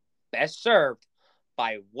dish best served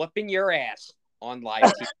by whooping your ass on live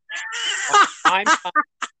TV, on primetime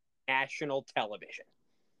national television.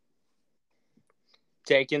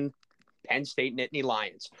 Taking Penn State Nittany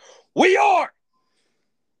Lions. We are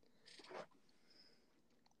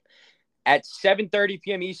at 7:30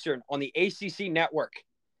 p.m. Eastern on the ACC network.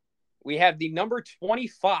 We have the number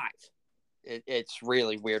 25. It's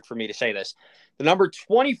really weird for me to say this. The number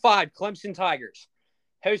 25 Clemson Tigers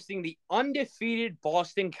hosting the undefeated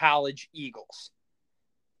Boston College Eagles.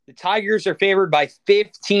 The Tigers are favored by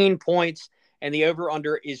 15 points, and the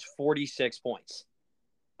over-under is 46 points.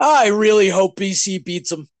 I really hope BC beats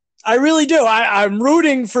them. I really do. I'm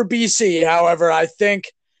rooting for BC. However, I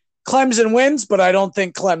think Clemson wins, but I don't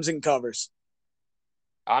think Clemson covers.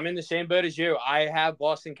 I'm in the same boat as you. I have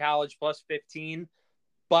Boston College plus 15,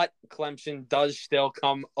 but Clemson does still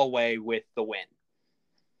come away with the win.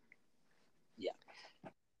 Yeah.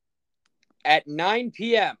 At 9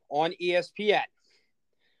 p.m. on ESPN,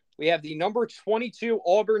 we have the number 22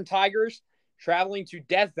 Auburn Tigers traveling to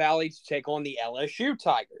Death Valley to take on the LSU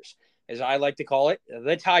Tigers, as I like to call it,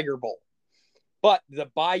 the Tiger Bowl. But the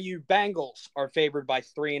Bayou Bengals are favored by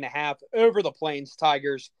 3.5 over the Plains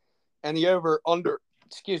Tigers, and the over-under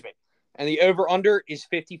is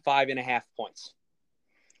 55.5 points.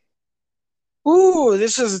 Ooh,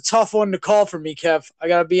 this is a tough one to call for me, Kev. I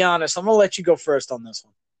got to be honest. I'm going to let you go first on this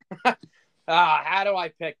one. How do I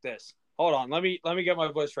pick this? Hold on. Let me get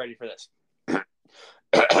my voice ready for this.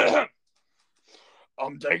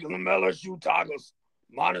 I'm taking the LSU Tigers.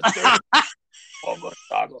 -3 over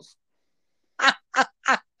Tigers.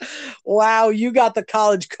 Wow, you got the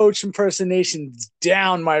college coach impersonations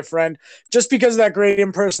down, my friend. Just because of that great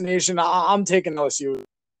impersonation, I'm taking LSU.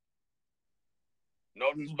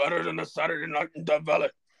 Nothing's better than a Saturday night in Death Valley.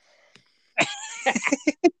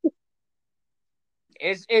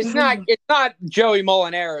 It's not Joey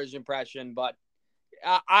Molinari's impression, but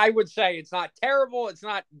I would say it's not terrible, it's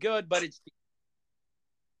not good, but it's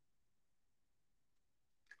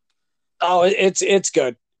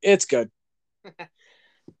good. It's good.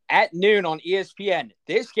 At noon on ESPN,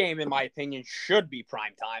 this game, in my opinion, should be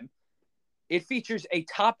primetime. It features a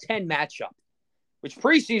top 10 matchup, which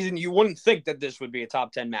preseason you wouldn't think that this would be a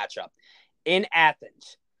top 10 matchup, in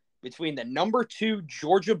Athens between the number 2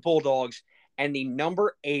 Georgia Bulldogs and the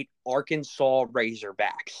number 8 Arkansas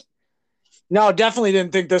Razorbacks. No, definitely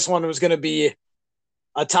didn't think this one was going to be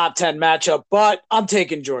a top 10 matchup, but I'm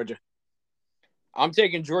taking Georgia. I'm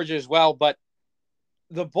taking Georgia as well, but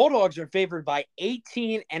the Bulldogs are favored by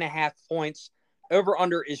 18.5 points.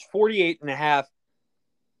 Over-under is 48.5.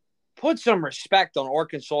 Put some respect on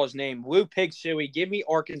Arkansas's name. Woo Pig Suey. Give me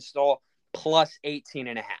Arkansas plus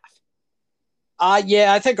 18.5.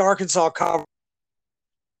 Yeah, I think Arkansas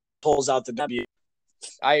pulls out the W.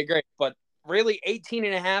 I agree, but really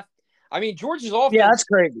 18.5. I mean, Georgia's offense. Yeah, that's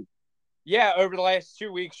crazy. Yeah, over the last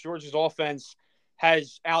 2 weeks, Georgia's offense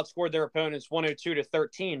has outscored their opponents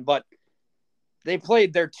 102-13, but they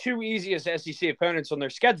played their 2 easiest SEC opponents on their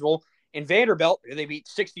schedule in Vanderbilt, who they beat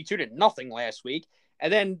 62-0 last week,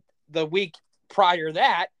 and then the week prior to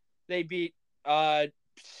that, they beat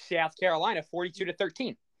South Carolina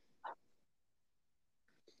 42-13.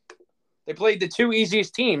 They played the 2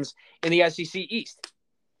 easiest teams in the SEC East.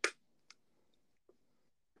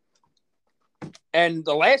 And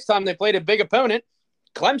the last time they played a big opponent,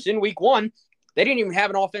 Clemson, week 1, they didn't even have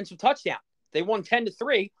an offensive touchdown. They won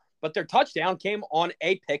 10-3, but their touchdown came on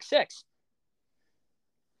a pick 6.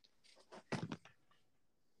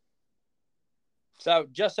 So,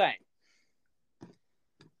 just saying.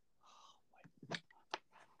 Can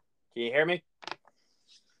you hear me?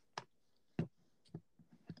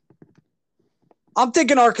 I'm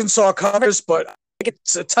thinking Arkansas covers, but I think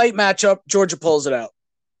it's a tight matchup. Georgia pulls it out.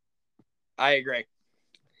 I agree.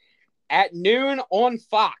 At noon on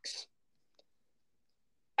Fox,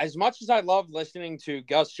 as much as I love listening to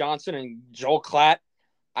Gus Johnson and Joel Klatt,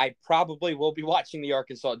 I probably will be watching the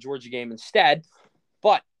Arkansas-Georgia game instead.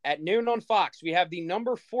 But at noon on Fox, we have the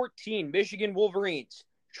number 14 Michigan Wolverines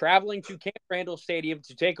traveling to Camp Randall Stadium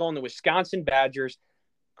to take on the Wisconsin Badgers.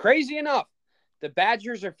 Crazy enough, the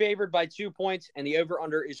Badgers are favored by 2 points, and the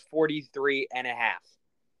over-under is 43.5.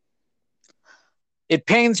 It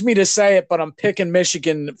pains me to say it, but I'm picking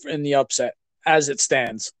Michigan in the upset as it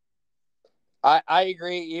stands. I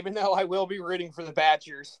agree, even though I will be rooting for the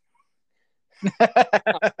Badgers.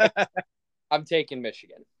 I'm taking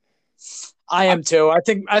Michigan. I am too. I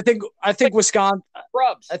think Wisconsin.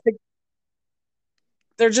 Rubs. I think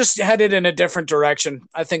they're just headed in a different direction.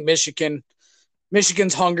 I think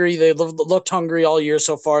Michigan's hungry. They looked hungry all year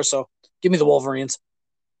so far. So give me the Wolverines.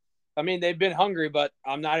 I mean, they've been hungry, but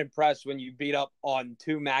I'm not impressed when you beat up on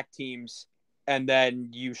 2 MAC teams and then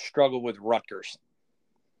you struggle with Rutgers.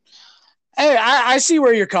 Hey, I see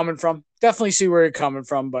where you're coming from. Definitely see where you're coming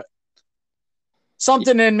from, but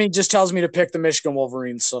something in me just tells me to pick the Michigan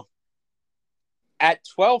Wolverines. So at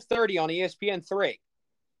 12:30 on ESPN3,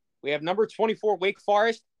 we have number 24 Wake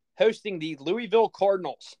Forest hosting the Louisville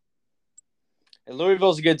Cardinals. And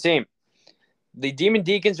Louisville's a good team. The Demon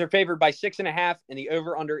Deacons are favored by 6.5, and the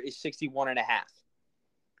over-under is 61.5.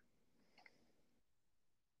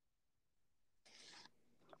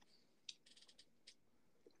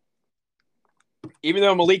 Even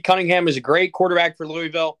though Malik Cunningham is a great quarterback for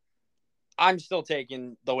Louisville, I'm still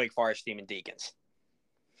taking the Wake Forest Demon Deacons.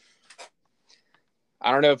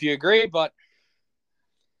 I don't know if you agree, but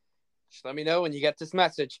just let me know when you get this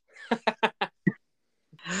message.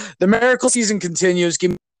 The miracle season continues.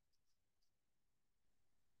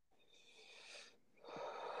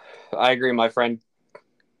 I agree, my friend.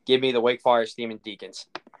 Give me the Wake Forest Demon Deacons.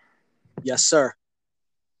 Yes, sir.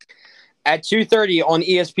 At 2:30 on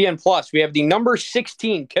ESPN Plus, we have the number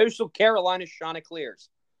 16 Coastal Carolina Chanticleers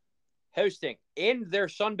hosting in their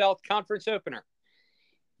Sun Belt Conference opener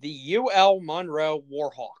the UL Monroe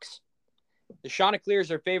Warhawks. The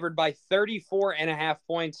Chanticleers are favored by 34.5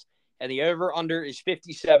 points, and the over-under is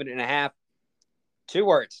 57.5. 2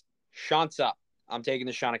 words, Shants up. I'm taking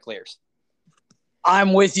the Chanticleers.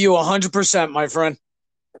 I'm with you 100%, my friend.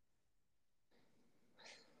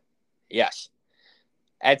 Yes.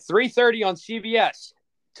 At 3:30 on CBS,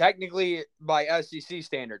 technically by SEC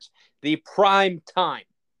standards, the prime time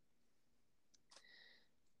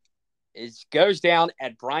goes down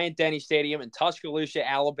at Bryant-Denny Stadium in Tuscaloosa,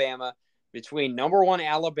 Alabama, between number 1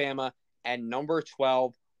 Alabama and number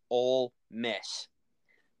 12 Ole Miss.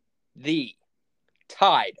 The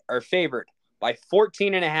Tide are favored by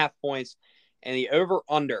 14.5 points, and the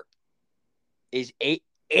over-under is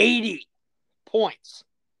 80 points.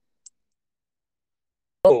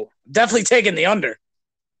 Oh, definitely taking the under.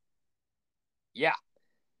 Yeah.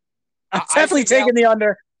 I'm definitely taking the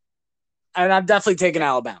under, and I'm definitely taking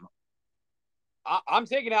Alabama. I'm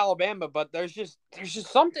taking Alabama, but there's just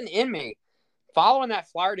something in me following that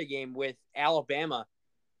Florida game with Alabama.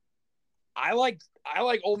 I like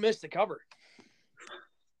Ole Miss to cover.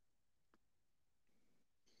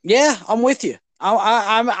 Yeah, I'm with you.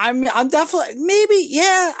 I'm definitely maybe.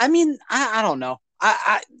 Yeah, I mean, I don't know.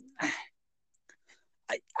 I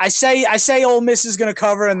say Ole Miss is going to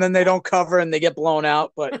cover, and then they don't cover, and they get blown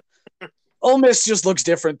out. But Ole Miss just looks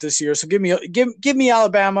different this year. So give me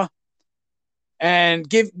Alabama, and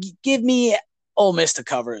give me Ole Miss to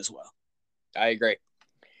cover as well. I agree.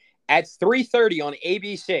 At 3:30 on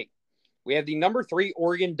ABC, we have the number 3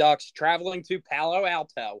 Oregon Ducks traveling to Palo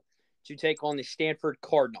Alto to take on the Stanford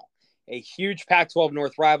Cardinal, a huge Pac-12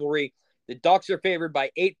 North rivalry. The Ducks are favored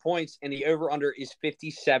by 8 points, and the over-under is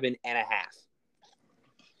 57.5.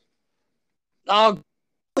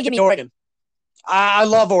 Give me Oregon. I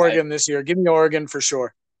love Oregon this year. Give me Oregon for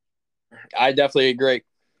sure. I definitely agree.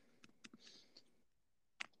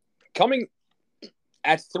 Coming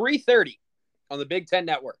at 3:30 on the Big Ten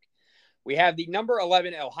Network, we have the number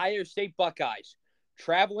 11 Ohio State Buckeyes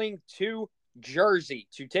traveling to Jersey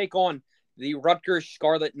to take on the Rutgers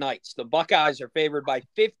Scarlet Knights. The Buckeyes are favored by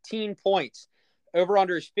 15 points.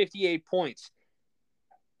 Over-under is 58 points.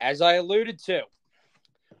 As I alluded to,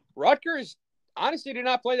 Rutgers honestly did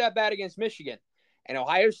not play that bad against Michigan. And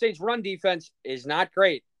Ohio State's run defense is not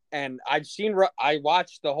great. And I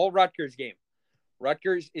watched the whole Rutgers game.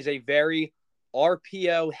 Rutgers is a very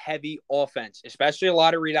RPO heavy offense, especially a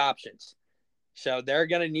lot of read options. So they're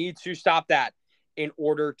going to need to stop that in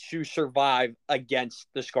order to survive against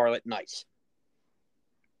the Scarlet Knights.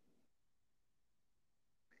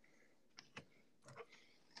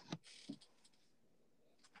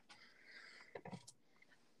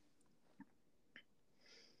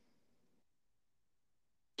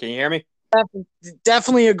 Can you hear me?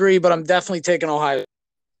 Definitely agree, but I'm definitely taking Ohio.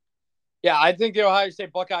 Yeah, I think the Ohio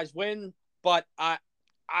State Buckeyes win, but I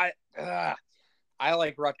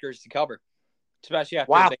like Rutgers to cover, especially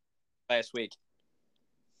after last week.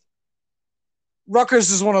 Rutgers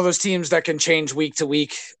is one of those teams that can change week to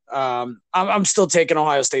week. I'm still taking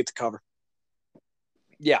Ohio State to cover.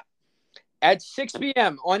 Yeah. At 6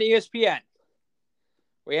 p.m. on ESPN,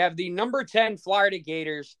 we have the number 10 Florida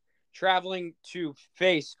Gators traveling to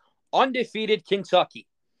face undefeated Kentucky.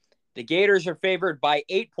 The Gators are favored by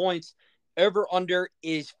 8 points. Over-under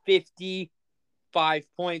is 55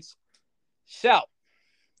 points. So,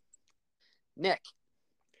 Nick,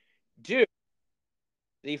 do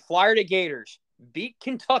the Florida Gators beat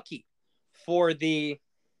Kentucky for the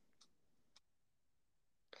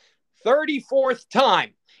 34th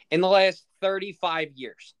time in the last 35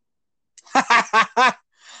 years?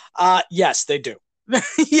 Yes, they do.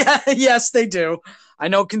 Yes, they do. I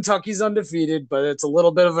know Kentucky's undefeated, but it's a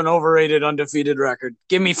little bit of an overrated undefeated record.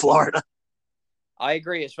 Give me Florida. I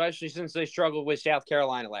agree, especially since they struggled with South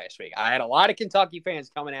Carolina last week. I had a lot of Kentucky fans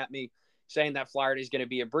coming at me saying that Florida is going to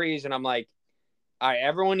be a breeze, and I'm like, all right,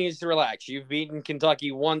 everyone needs to relax. You've beaten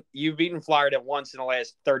Kentucky once. You've beaten Florida once in the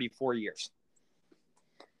last 34 years.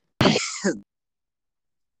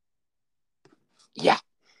 Yeah.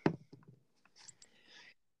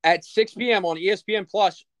 At 6 p.m. on ESPN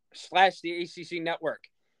Plus / the ACC Network,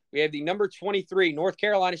 we have the number 23 North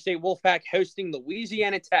Carolina State Wolfpack hosting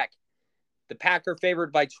Louisiana Tech. The Pack are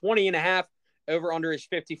favored by 20.5. Over under is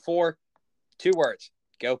 54. 2 words.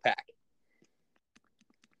 Go Pack.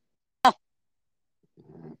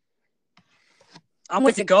 I'm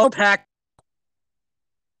with you. Go Pack.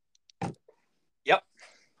 Yep.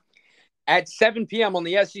 At 7 p.m. on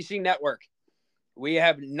the SEC Network, we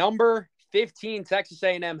have number 15 Texas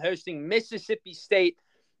A&M hosting Mississippi State.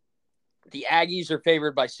 The Aggies are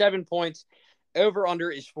favored by 7 points. Over under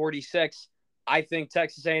is 46. I think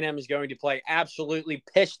Texas A&M is going to play absolutely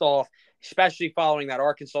pissed off, especially following that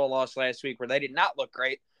Arkansas loss last week where they did not look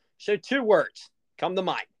great. So 2 words come to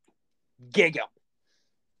mind. Gig 'em.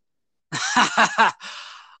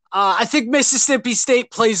 I think Mississippi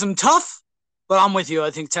State plays them tough, but I'm with you.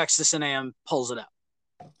 I think Texas A&M pulls it out.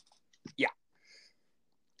 Yeah.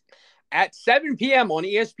 At 7 p.m. on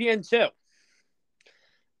ESPN2,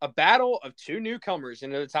 a battle of 2 newcomers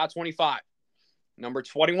into the top 25. Number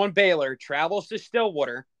 21 Baylor travels to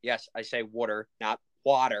Stillwater. Yes, I say water, not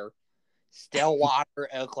water. Stillwater,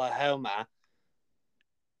 Oklahoma.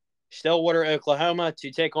 Stillwater, Oklahoma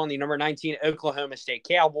to take on the number 19 Oklahoma State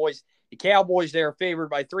Cowboys. The Cowboys, they are favored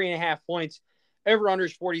by 3.5 points. Over-under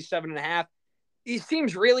is 47.5. These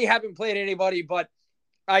teams really haven't played anybody, but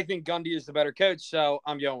I think Gundy is the better coach, so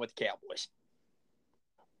I'm going with the Cowboys.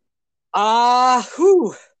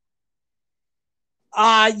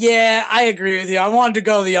 Yeah, I agree with you. I wanted to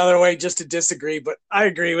go the other way just to disagree, but I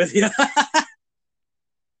agree with you.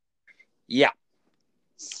 Yeah.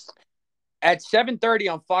 At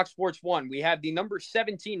 7:30 on Fox Sports 1, we have the number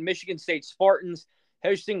 17 Michigan State Spartans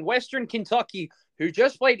hosting Western Kentucky, who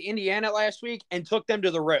just played Indiana last week and took them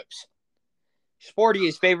to the ropes. Sparty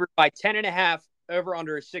is favored by 10.5. Over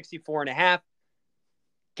under is 64.5.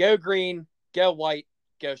 Go green, go white,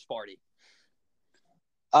 go Sparty.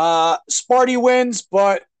 Sparty wins,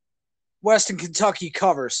 but Western Kentucky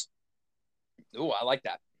covers. Ooh, I like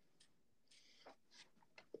that.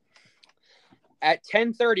 At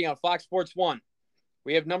 10:30 on Fox Sports 1,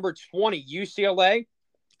 we have number 20 UCLA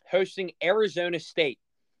hosting Arizona State.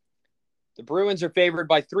 The Bruins are favored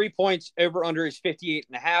by 3 points. Over under is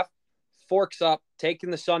 58.5. Forks up, taking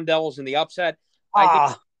the Sun Devils in the upset. I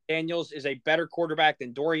think Daniels is a better quarterback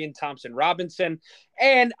than Dorian Thompson-Robinson,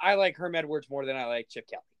 and I like Herm Edwards more than I like Chip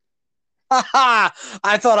Kelly.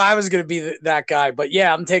 I thought I was going to be that guy, but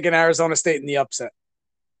yeah, I'm taking Arizona State in the upset.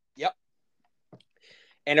 Yep.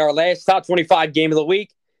 And our last top 25 game of the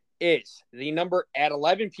week is the number at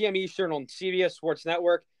 11 p.m. Eastern on CBS Sports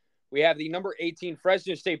Network. We have the number 18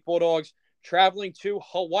 Fresno State Bulldogs traveling to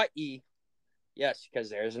Hawaii. Yes, because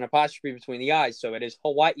there's an apostrophe between the I's, so it is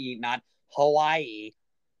Hawaii, not Hawaii,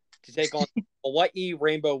 to take on Hawaii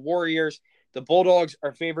Rainbow Warriors. The Bulldogs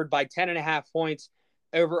are favored by 10.5 points.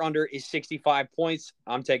 Over under is 65 points.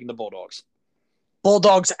 I'm taking the Bulldogs.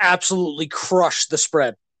 Bulldogs absolutely crush the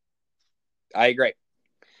spread. I agree.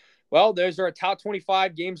 Well, those are our top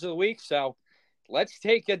 25 games of the week. So let's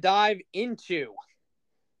take a dive into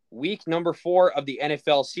week number 4 of the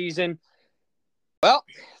NFL season. Well,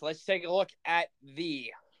 let's take a look at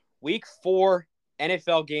the week 4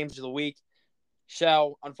 NFL games of the week.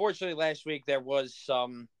 So, unfortunately, last week there was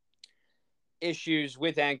some issues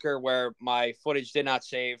with Anchor where my footage did not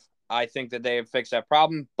save. I think that they have fixed that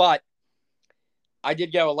problem, but I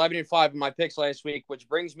did go 11-5 in my picks last week, which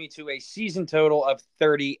brings me to a season total of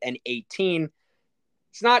 30-18.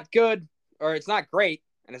 It's not good, or it's not great,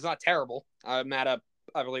 and it's not terrible. I'm at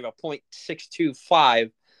I believe a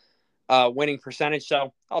 .625 winning percentage,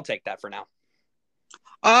 so I'll take that for now.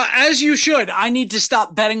 As you should. I need to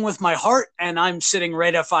stop betting with my heart, and I'm sitting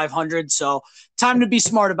right at 500, so time to be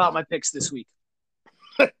smart about my picks this week.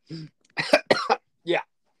 Yeah.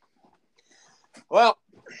 Well,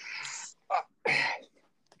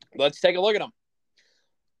 let's take a look at them.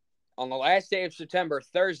 On the last day of September,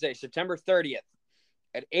 Thursday, September 30th,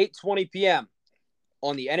 at 8:20 p.m.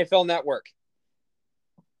 on the NFL Network,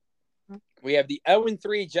 we have the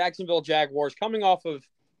 0-3 Jacksonville Jaguars coming off of,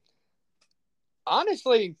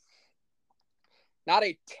 honestly, not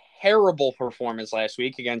a terrible performance last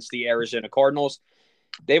week against the Arizona Cardinals.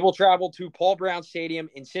 They will travel to Paul Brown Stadium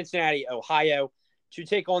in Cincinnati, Ohio, to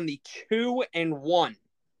take on the 2-1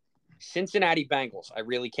 Cincinnati Bengals. I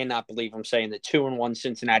really cannot believe I'm saying the 2-1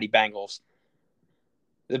 Cincinnati Bengals.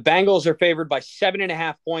 The Bengals are favored by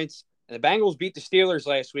 7.5 points. And the Bengals beat the Steelers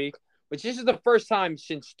last week, which this is the first time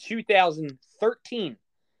since 2013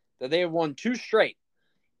 that they have won 2 straight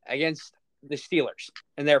against the Steelers.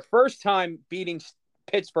 And their first time beating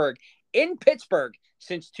Pittsburgh in Pittsburgh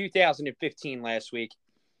since 2015 last week.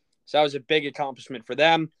 So that was a big accomplishment for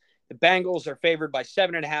them. The Bengals are favored by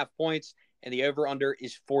 7.5 points, and the over-under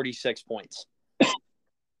is 46 points.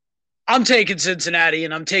 I'm taking Cincinnati,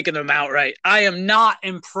 and I'm taking them outright. I am not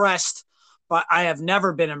impressed, but I have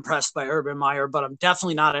never been impressed by Urban Meyer, but I'm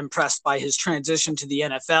definitely not impressed by his transition to the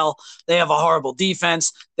NFL. They have a horrible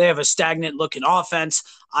defense. They have a stagnant-looking offense.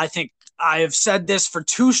 I think I have said this for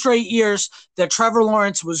 2 straight years that Trevor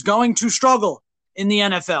Lawrence was going to struggle in the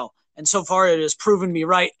NFL, and so far it has proven me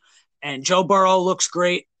right. And Joe Burrow looks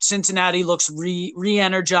great. Cincinnati looks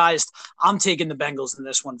re-energized. I'm taking the Bengals in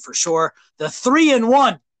this one for sure. The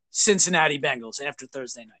 3-1 Cincinnati Bengals after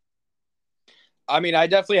Thursday night. I mean, I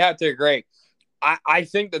definitely have to agree. I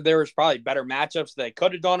think that there was probably better matchups they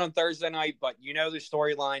could have done on Thursday night, but you know the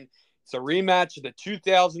storyline. It's a rematch of the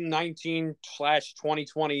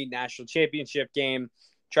 2019/2020 National Championship game,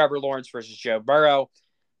 Trevor Lawrence versus Joe Burrow.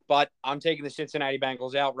 But I'm taking the Cincinnati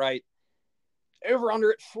Bengals outright. Over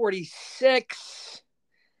under at 46.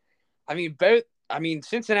 I mean,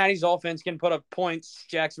 Cincinnati's offense can put up points.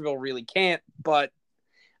 Jacksonville really can't, but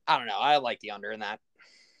I don't know. I like the under in that.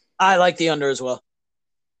 I like the under as well.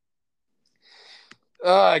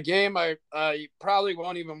 A game I probably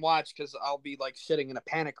won't even watch because I'll be like sitting in a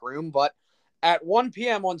panic room. But at 1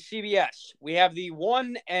 p.m. on CBS, we have the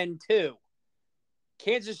 1-2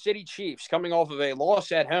 Kansas City Chiefs coming off of a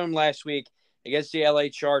loss at home last week against the LA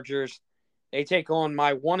Chargers. They take on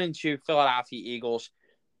my 1-2 Philadelphia Eagles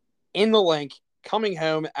in the link, coming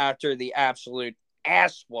home after the absolute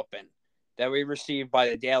ass whooping that we received by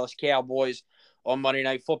the Dallas Cowboys on Monday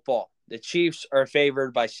Night Football. The Chiefs are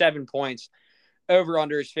favored by 7 points.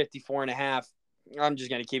 Over-under is 54.5. I'm just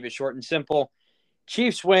going to keep it short and simple.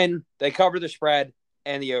 Chiefs win. They cover the spread,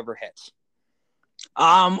 and the over hits.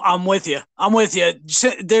 I'm with you.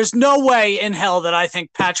 There's no way in hell that I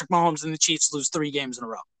think Patrick Mahomes and the Chiefs lose 3 games in a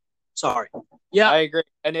row. Sorry. Yeah, I agree.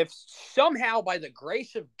 And if somehow, by the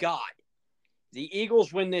grace of God, the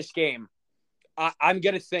Eagles win this game, I'm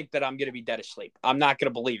going to think that I'm going to be dead asleep. I'm not going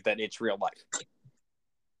to believe that it's real life.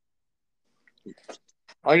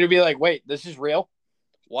 I'm going to be like, wait, this is real?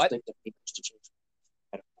 What?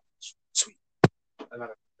 Sweet.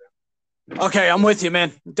 Okay, I'm with you,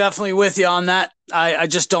 man. Definitely with you on that. I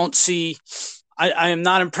just don't see – I am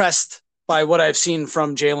not impressed by what I've seen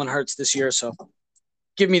from Jalen Hurts this year, so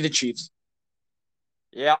give me the Chiefs.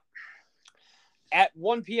 Yeah. At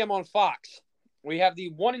 1 p.m. on Fox, we have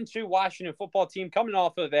the 1-2 Washington football team coming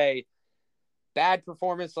off of a bad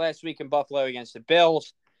performance last week in Buffalo against the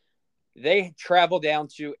Bills. They travel down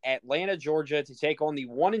to Atlanta, Georgia to take on the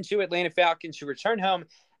 1-2 Atlanta Falcons, who return home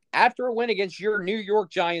after a win against your New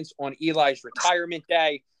York Giants on Eli's retirement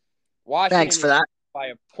day. Washington Thanks for that. By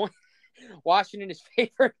a point. Washington is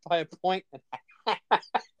favored by a point.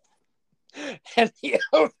 And the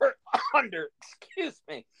over-under,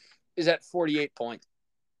 is at 48 points.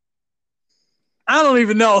 I don't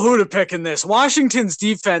even know who to pick in this. Washington's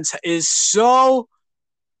defense is so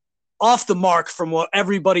off the mark from what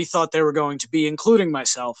everybody thought they were going to be, including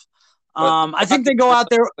myself. But I think they go out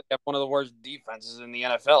there. they have one of the worst defenses in the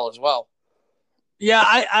NFL as well.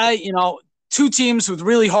 Yeah, two teams with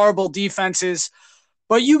really horrible defenses,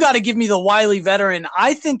 but you got to give me the wily veteran.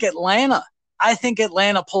 I think Atlanta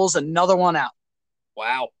pulls another one out.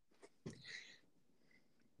 Wow.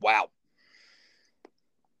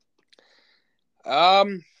 I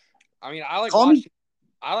mean, I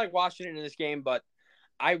like Washington in this game, but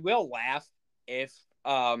I will laugh if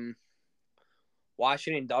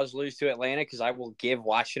Washington does lose to Atlanta, because I will give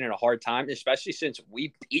Washington a hard time, especially since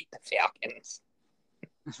we beat the Falcons.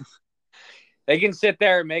 They can sit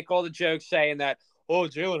there and make all the jokes saying that, oh,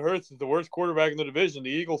 Jalen Hurts is the worst quarterback in the division.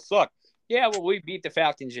 The Eagles suck. Yeah, well, we beat the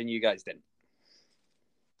Falcons and you guys didn't.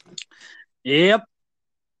 Yep.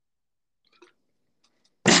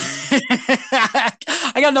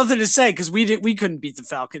 I got nothing to say because we couldn't beat the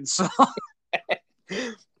Falcons. So.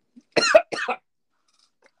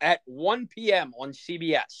 At 1 p.m. on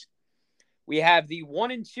CBS, we have the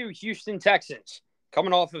 1-2 Houston Texans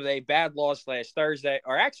coming off of a bad loss last Thursday,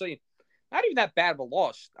 or actually not even that bad of a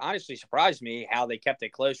loss. Honestly, surprised me how they kept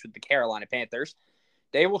it close with the Carolina Panthers.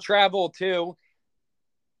 They will travel to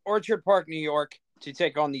Orchard Park, New York, to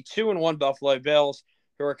take on the 2-1 Buffalo Bills,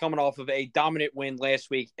 who are coming off of a dominant win last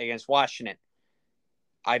week against Washington.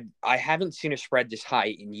 I haven't seen a spread this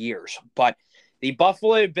high in years, but the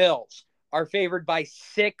Buffalo Bills are favored by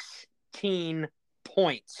 16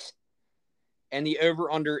 points, and the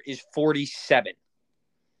over-under is 47.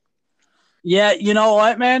 Yeah, you know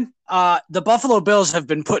what, man? The Buffalo Bills have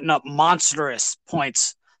been putting up monstrous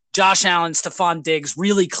points. Josh Allen, Stephon Diggs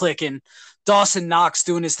really clicking. Dawson Knox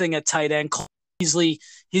doing his thing at tight end. Cole Beasley,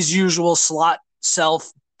 his usual slot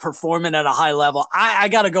self, performing at a high level. I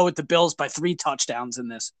got to go with the Bills by 3 touchdowns in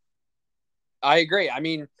this. I agree. I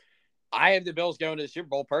mean, I have the Bills going to the Super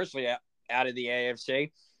Bowl personally out of the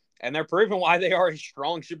AFC, and they're proving why they are a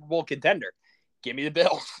strong Super Bowl contender. Give me the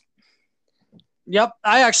Bills. Yep,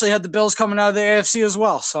 I actually had the Bills coming out of the AFC as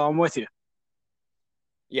well, so I'm with you.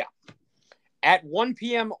 Yeah. At 1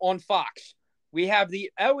 p.m. on Fox, we have the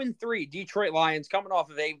 0-3 Detroit Lions coming off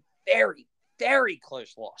of a very, very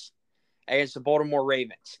close loss against the Baltimore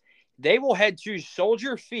Ravens. They will head to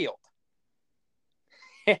Soldier Field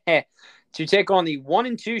to take on the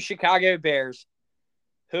 1-2 Chicago Bears,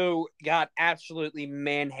 who got absolutely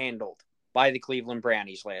manhandled by the Cleveland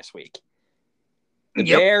Brownies last week. The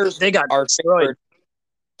Bears are favored.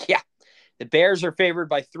 Yeah. The Bears are favored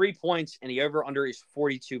by 3 points, and the over-under is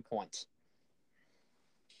 42 points.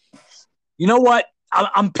 You know what?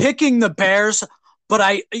 I'm picking the Bears, but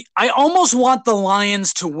I almost want the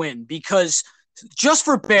Lions to win, because just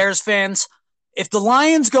for Bears fans, if the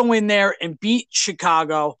Lions go in there and beat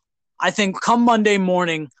Chicago, I think come Monday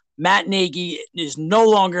morning, Matt Nagy is no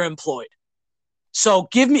longer employed. So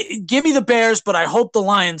give me the Bears, but I hope the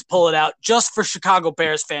Lions pull it out just for Chicago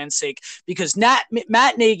Bears fans' sake, because Matt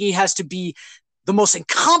Nagy has to be the most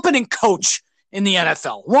incompetent coach in the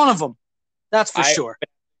NFL. One of them. That's for sure.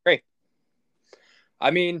 Great.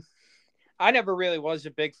 I mean, I never really was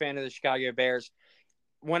a big fan of the Chicago Bears.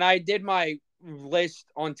 When I did my list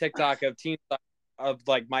on TikTok of teams of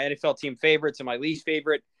like my NFL team favorites and my least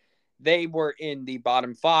favorite, they were in the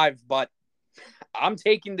bottom 5, but I'm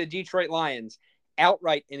taking the Detroit Lions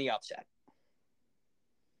outright in the upset.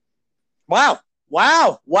 Wow.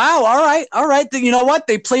 All right. You know what?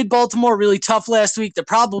 They played Baltimore really tough last week. They're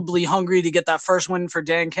probably hungry to get that first win for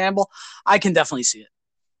Dan Campbell. I can definitely see it.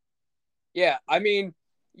 Yeah, I mean,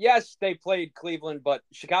 yes, they played Cleveland, but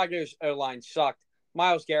Chicago's O-line sucked.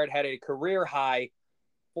 Myles Garrett had a career-high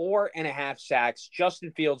 4.5 sacks.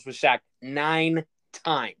 Justin Fields was sacked 9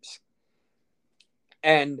 times.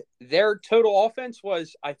 And their total offense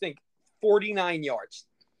was, I think, 49 yards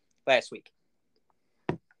last week.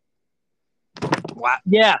 Wow.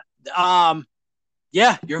 Yeah.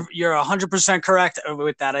 Yeah, you're 100% correct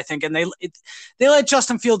with that, I think. And they let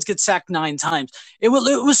Justin Fields get sacked 9 times. It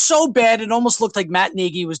was so bad, it almost looked like Matt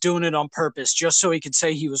Nagy was doing it on purpose just so he could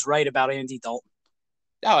say he was right about Andy Dalton.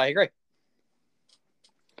 Oh, I agree.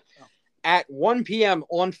 At 1 p.m.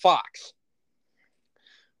 on Fox,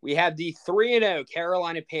 we have the 3-0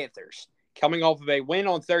 Carolina Panthers coming off of a win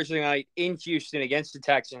on Thursday night in Houston against the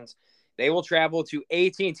Texans. They will travel to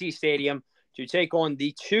AT&T Stadium to take on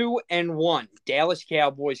the 2-1 Dallas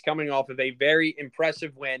Cowboys, coming off of a very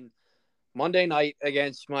impressive win Monday night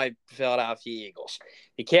against my Philadelphia Eagles.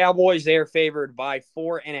 The Cowboys, they are favored by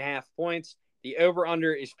 4.5 points. The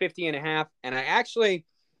over-under is 50.5. And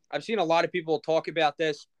I've seen a lot of people talk about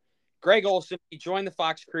this. Greg Olson, he joined the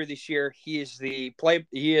Fox crew this year. He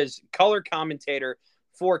is color commentator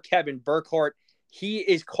for Kevin Burkhardt. He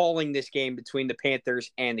is calling this game between the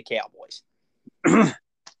Panthers and the Cowboys.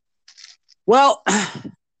 Well,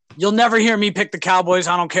 you'll never hear me pick the Cowboys.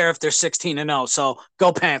 I don't care if they're 16-0. So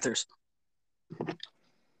go Panthers.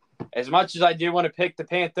 As much as I do want to pick the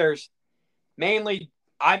Panthers, mainly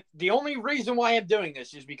the only reason why I'm doing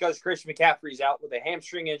this is because Chris McCaffrey's out with a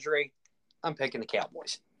hamstring injury. I'm picking the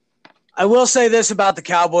Cowboys. I will say this about the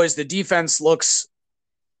Cowboys. The defense looks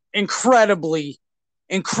incredibly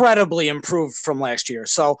improved from last year.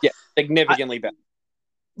 So yeah, significantly better.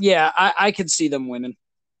 Yeah, I could see them winning.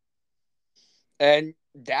 And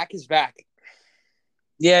Dak is back.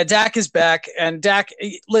 Yeah, Dak is back. And Dak,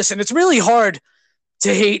 listen, it's really hard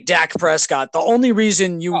to hate Dak Prescott. The only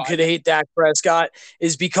reason you could hate Dak Prescott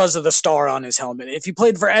is because of the star on his helmet. If he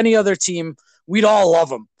played for any other team, we'd all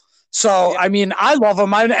love him. So, I mean, I love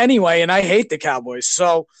him anyway, and I hate the Cowboys.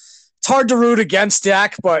 So it's hard to root against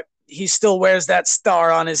Dak, but he still wears that star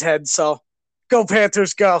on his head. So go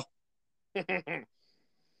Panthers, go.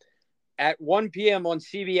 At 1 p.m. on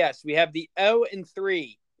CBS, we have the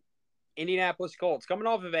 0-3 Indianapolis Colts coming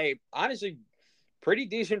off of a, honestly, pretty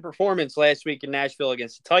decent performance last week in Nashville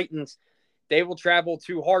against the Titans. They will travel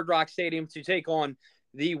to Hard Rock Stadium to take on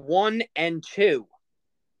the 1-2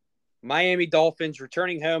 Miami Dolphins,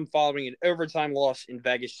 returning home following an overtime loss in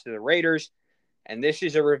Vegas to the Raiders. And this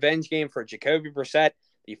is a revenge game for Jacoby Brissett,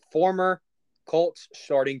 the former Colts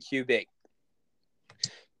starting QB.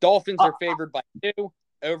 Dolphins are favored by 2.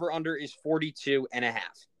 Over-under is 42.5.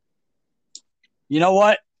 You know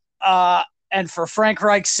what? And for Frank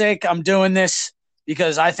Reich's sake, I'm doing this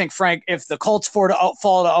because I think if the Colts fall to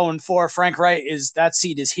 0-4, Frank Reich that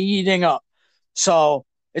seat is heating up. So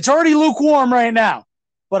it's already lukewarm right now.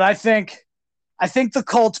 But I think the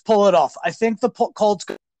Colts pull it off. I think the Colts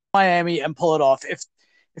go to Miami and pull it off.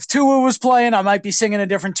 If Tua was playing, I might be singing a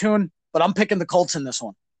different tune, but I'm picking the Colts in this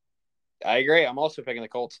one. I agree. I'm also picking the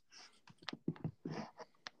Colts.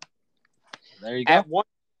 There you go. At 1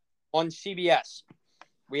 on CBS,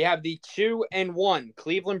 we have the 2-1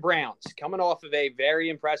 Cleveland Browns coming off of a very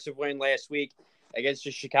impressive win last week against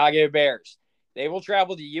the Chicago Bears. They will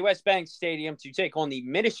travel to U.S. Bank Stadium to take on the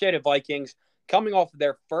Minnesota Vikings, coming off of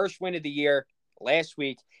their first win of the year last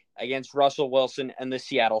week against Russell Wilson and the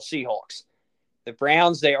Seattle Seahawks. The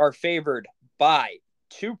Browns, they are favored by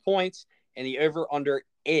 2 points, and the over-under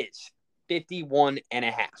is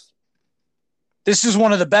 51.5. This is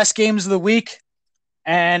one of the best games of the week,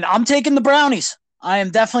 and I'm taking the Brownies.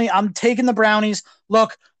 I'm taking the Brownies.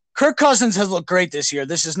 Look, Kirk Cousins has looked great this year.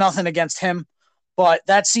 This is nothing against him, but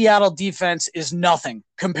that Seattle defense is nothing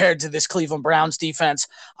compared to this Cleveland Browns defense.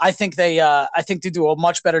 I think they do a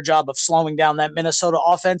much better job of slowing down that Minnesota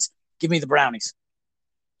offense. Give me the Brownies.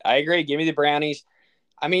 I agree. Give me the Brownies.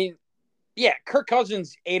 I mean, yeah, Kirk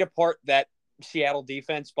Cousins ate apart that Seattle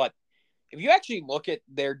defense, but if you actually look at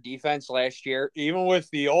their defense last year, even with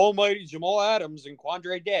the almighty Jamal Adams and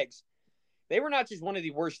Quandre Diggs, they were not just one of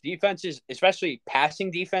the worst defenses, especially passing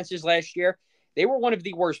defenses last year. They were one of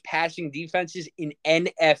the worst passing defenses in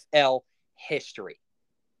NFL history.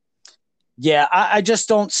 Yeah, I just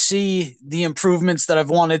don't see the improvements that I've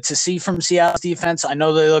wanted to see from Seattle's defense. I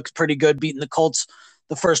know they looked pretty good beating the Colts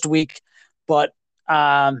the first week, but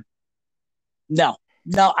no,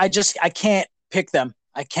 I can't pick them.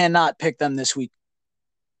 I cannot pick them this week.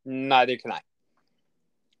 Neither can I.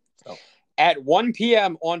 So, at 1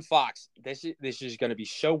 p.m. on Fox, this is going to be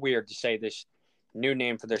so weird to say this new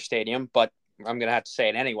name for their stadium, but I'm going to have to say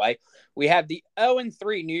it anyway. We have the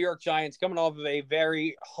 0-3 New York Giants coming off of a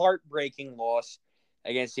very heartbreaking loss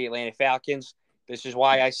against the Atlanta Falcons. This is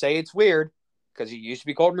why I say it's weird, because it used to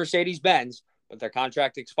be called Mercedes-Benz, but their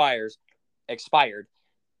contract expired.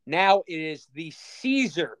 Now it is the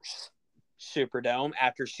Caesars Superdome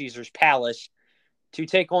after Caesars Palace to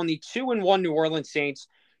take on the 2-1 New Orleans Saints,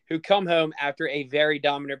 who come home after a very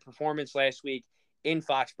dominant performance last week in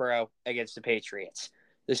Foxborough against the Patriots.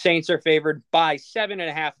 The Saints are favored by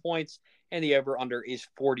 7.5 points, and the over-under is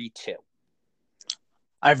 42.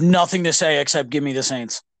 I have nothing to say except give me the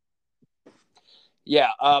Saints. Yeah,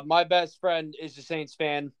 my best friend is a Saints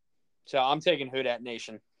fan, so I'm taking Who Dat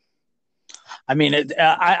Nation. I mean,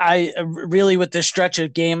 I really, with this stretch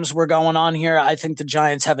of games we're going on here, I think the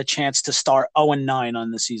Giants have a chance to start 0-9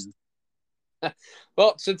 on the season.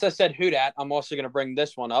 Well, since I said who dat, I'm also going to bring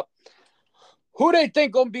this one up. Who they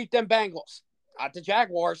think going to beat them Bengals? Not the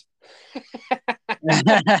Jaguars.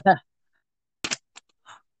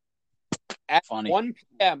 At Funny. 1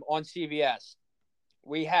 p.m. on CBS,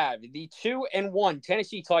 we have the 2-1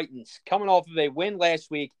 Tennessee Titans coming off of a win last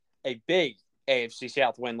week, a big AFC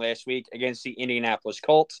South win last week against the Indianapolis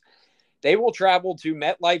Colts. They will travel to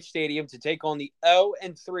MetLife Stadium to take on the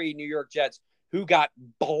 0-3 New York Jets, who got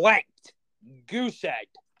blanked,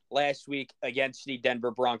 goose-egged last week against the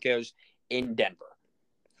Denver Broncos in Denver.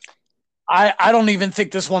 I don't even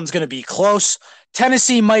think this one's going to be close.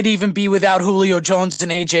 Tennessee might even be without Julio Jones and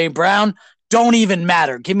A.J. Brown. Don't even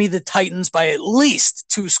matter. Give me the Titans by at least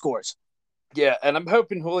 2 scores. Yeah, and I'm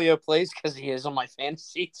hoping Julio plays because he is on my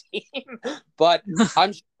fantasy team. But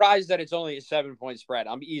I'm surprised that it's only a 7-point spread.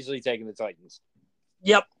 I'm easily taking the Titans.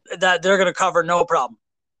 Yep, that they're going to cover, no problem.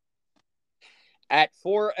 At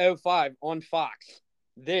 4:05 on Fox,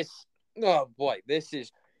 this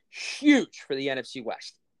is huge for the NFC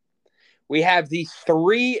West. We have the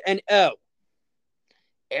 3-0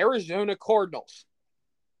 Arizona Cardinals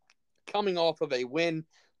coming off of a win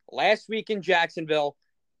last week in Jacksonville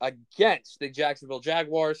against the Jacksonville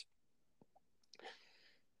Jaguars.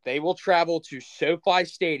 They will travel to SoFi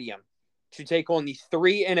Stadium to take on the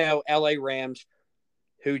 3-0 LA Rams,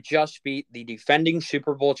 who just beat the defending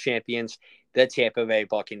Super Bowl champions, the Tampa Bay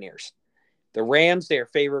Buccaneers. The Rams, they are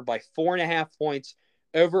favored by 4.5 points.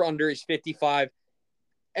 Over under is 55.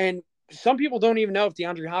 And some people don't even know if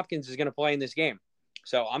DeAndre Hopkins is going to play in this game.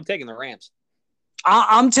 So I'm taking the Rams.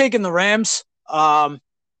 I'm taking the Rams. But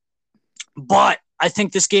I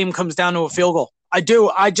think this game comes down to a field goal. I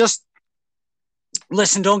do.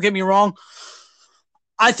 Listen, don't get me wrong.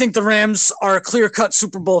 I think the Rams are a clear-cut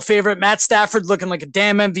Super Bowl favorite. Matt Stafford looking like a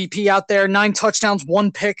damn MVP out there. 9 touchdowns,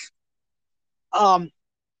 1 pick.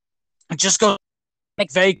 Just go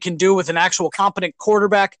McVay can do with an actual competent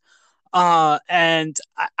quarterback. And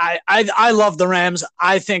I love the Rams.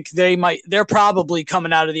 I think they're probably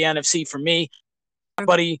coming out of the NFC for me.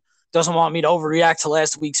 Everybody doesn't want me to overreact to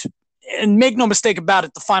last week's. And make no mistake about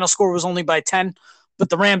it, the final score was only by 10, but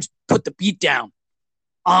the Rams put the beat down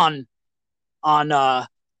on the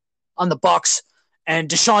Bucs. And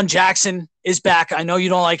Deshaun Jackson is back. I know you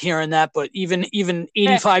don't like hearing that, but even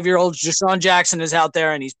 85-year-old Deshaun Jackson is out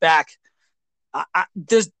there and he's back.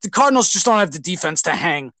 The Cardinals just don't have the defense to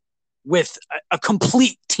hang with a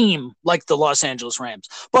complete team like the Los Angeles Rams.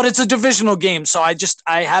 But it's a divisional game, so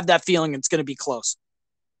I have that feeling it's going to be close.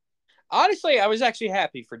 Honestly, I was actually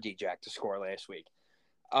happy for D-Jack to score last week.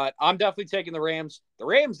 I'm definitely taking the Rams. The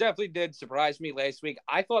Rams definitely did surprise me last week.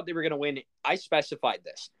 I thought they were going to win. I specified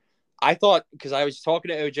this. I thought, because I was talking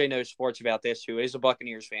to OJ No Sports about this, who is a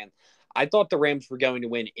Buccaneers fan, I thought the Rams were going to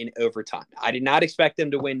win in overtime. I did not expect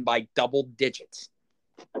them to win by double digits.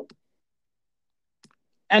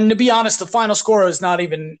 And to be honest, the final score is not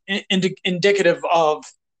even indicative of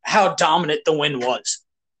how dominant the win was.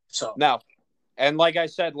 So no. And like I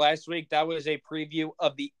said last week, that was a preview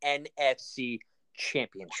of the NFC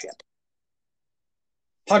Championship.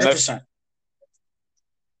 100%.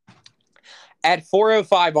 At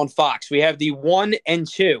 4:05 on Fox, we have the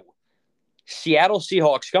 1-2 Seattle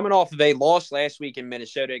Seahawks coming off of a loss last week in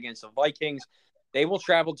Minnesota against the Vikings. They will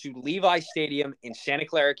travel to Levi Stadium in Santa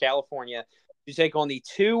Clara, California, to take on the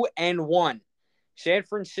 2-1 San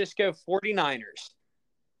Francisco 49ers,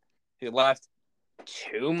 who left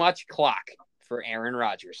too much clock for Aaron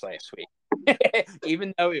Rodgers last week,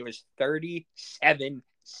 even though it was 37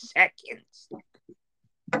 seconds.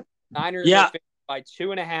 Niners are favored by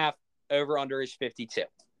 2.5. Over under is 52.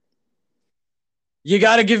 You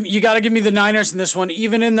gotta give me the Niners in this one.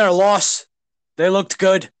 Even in their loss, they looked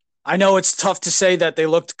good. I know it's tough to say that they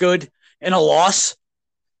looked good in a loss.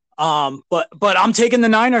 But I'm taking the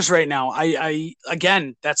Niners right now. I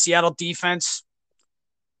again, that Seattle defense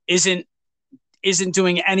isn't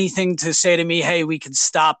doing anything to say to me, hey, we can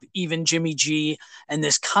stop even Jimmy G and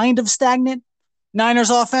this kind of stagnant Niners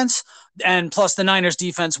offense. And plus the Niners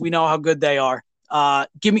defense, we know how good they are.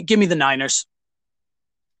 Give me the Niners.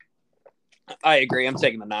 I agree. I'm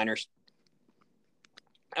taking the Niners.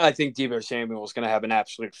 I think Deebo Samuel is going to have an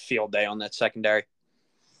absolute field day on that secondary.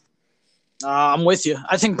 I'm with you.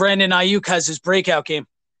 I think Brandon Ayuk has his breakout game.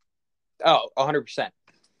 Oh, 100%.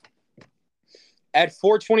 At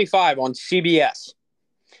 4:25 on CBS,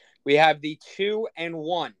 we have the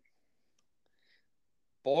 2-1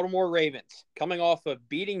 Baltimore Ravens coming off of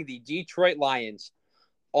beating the Detroit Lions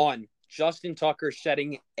on Justin Tucker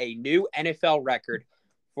setting a new NFL record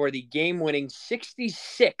for the game-winning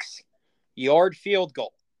 66-yard field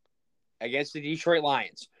goal against the Detroit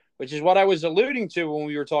Lions, which is what I was alluding to when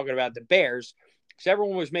we were talking about the Bears, because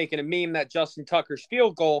everyone was making a meme that Justin Tucker's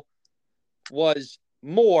field goal was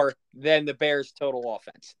more than the Bears' total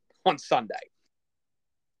offense on Sunday.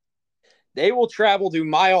 They will travel to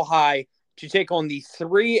Mile High to take on the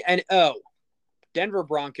 3-0 Denver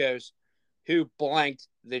Broncos, who blanked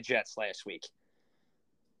the Jets last week.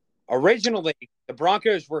 Originally, the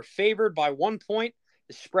Broncos were favored by 1 point.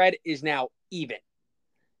 The spread is now even.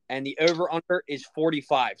 And the over-under is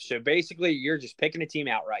 45. So basically, you're just picking a team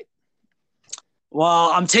outright.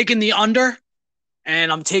 Well, I'm taking the under.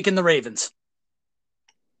 and I'm taking the Ravens.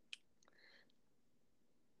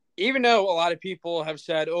 Even though a lot of people have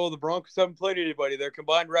said, oh, the Broncos haven't played anybody, their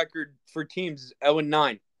combined record for teams is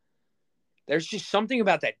 0-9. There's just something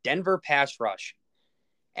about that Denver pass rush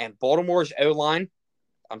and Baltimore's O-line.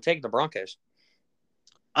 I'm taking the Broncos.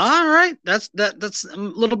 All right, that's a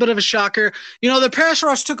little bit of a shocker. The pass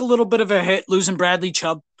rush took a little bit of a hit losing Bradley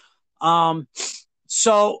Chubb.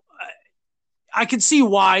 So I can see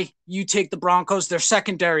why you take the Broncos. Their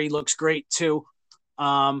secondary looks great too.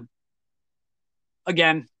 Again,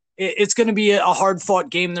 it's going to be a hard-fought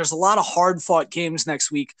game. There's a lot of hard-fought games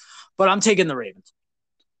next week, but I'm taking the Ravens.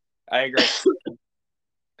 I agree.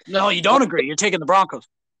 No, you don't agree. You're taking the Broncos.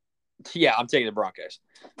 Yeah, I'm taking the Broncos.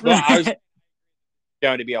 Well, I was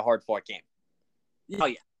going to be a hard-fought game. Oh,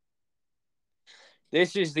 yeah.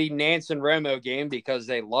 This is the Nance and Romo game because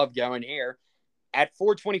they love going here. At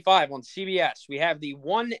 4:25 on CBS, we have the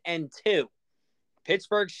 1-2 the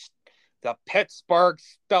Pittsburgh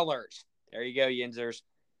Steelers. There you go, Yinzers.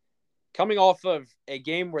 Coming off of a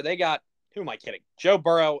game where they got, who am I kidding? Joe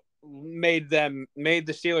Burrow made the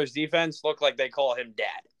Steelers defense look like they call him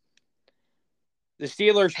dad. The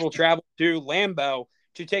Steelers will travel to Lambeau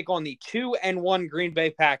to take on the 2-1 Green Bay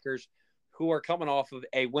Packers, who are coming off of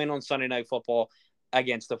a win on Sunday Night Football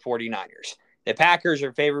against the 49ers. The Packers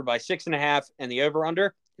are favored by 6.5, and the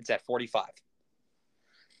over-under, it's at 45.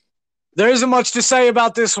 There isn't much to say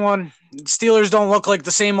about this one. Steelers don't look like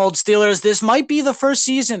the same old Steelers. This might be the first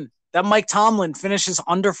season that Mike Tomlin finishes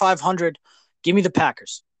under 500. Give me the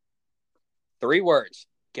Packers. 3 words.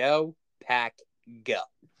 Go, Pack, go.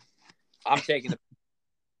 I'm taking the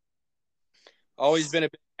Always been a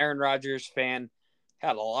big Aaron Rodgers fan. I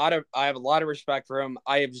have a lot of respect for him.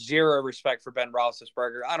 I have zero respect for Ben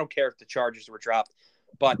Roethlisberger. I don't care if the charges were dropped,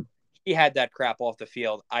 but he had that crap off the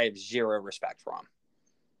field. I have zero respect for him.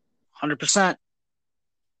 100%.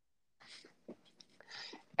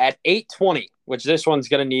 At 8:20, which this one's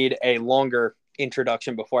going to need a longer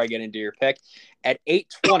introduction before I get into your pick. At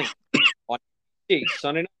 8:20 on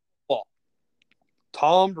Sunday Night Football,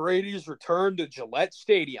 Tom Brady's return to Gillette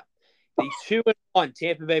Stadium. The 2-1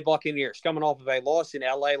 Tampa Bay Buccaneers, coming off of a loss in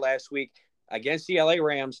LA last week against the LA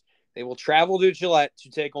Rams, they will travel to Gillette to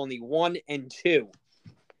take on the 1-2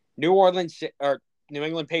 New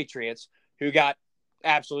England Patriots, who got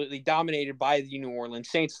absolutely dominated by the New Orleans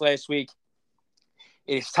Saints last week.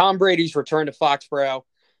 It is Tom Brady's return to Foxborough.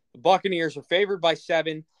 The Buccaneers are favored by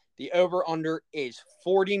 7. The over-under is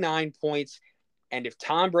 49 points. And if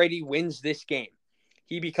Tom Brady wins this game,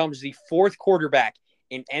 he becomes the 4th quarterback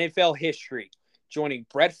in NFL history, joining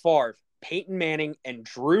Brett Favre, Peyton Manning, and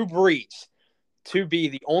Drew Brees to be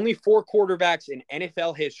the only 4 quarterbacks in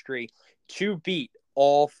NFL history to beat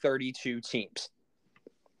all 32 teams.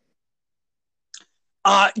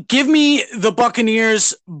 Give me the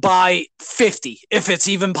Buccaneers by 50, if it's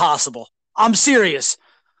even possible. I'm serious.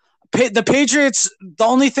 The Patriots, the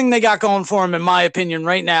only thing they got going for them, in my opinion,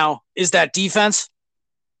 right now, is that defense.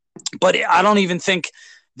 But I don't even think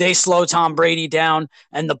they slow Tom Brady down.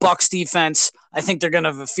 And the Bucs defense, I think they're going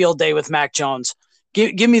to have a field day with Mac Jones.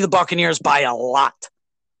 Give me the Buccaneers by a lot.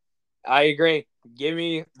 I agree. Give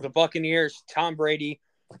me the Buccaneers. Tom Brady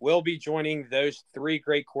will be joining those 3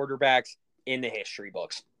 great quarterbacks in the history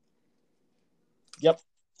books. Yep.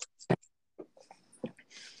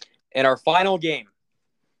 In our final game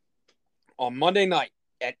on Monday night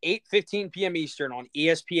at 8:15 p.m. Eastern on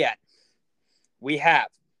ESPN, we have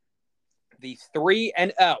the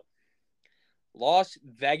 3-0 Las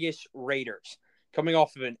Vegas Raiders coming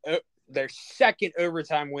off of their second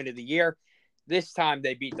overtime win of the year. This time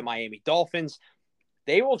they beat the Miami Dolphins.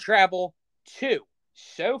 They will travel to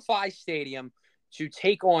SoFi Stadium to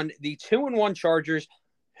take on the 2-1 Chargers,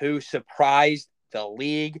 who surprised the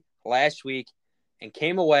league last week and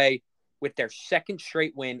came away with their second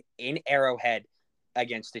straight win in Arrowhead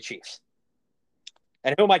against the Chiefs.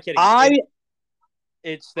 And who am I kidding?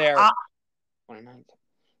 It's their 29th.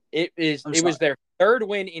 It was their 3rd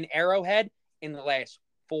win in Arrowhead in the last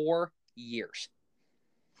 4 years.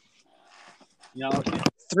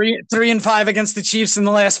 3-5 against the Chiefs in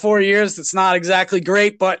the last 4 years. That's not exactly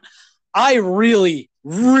great, but I really,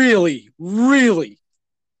 really, really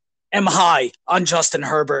am high on Justin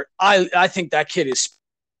Herbert. I think that kid is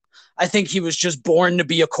 – I think he was just born to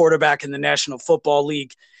be a quarterback in the National Football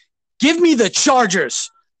League. Give me the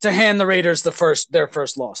Chargers to hand the Raiders their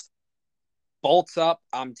first loss. Bolts up,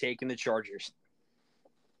 I'm taking the Chargers.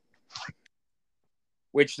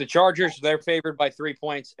 Which the Chargers, they're favored by 3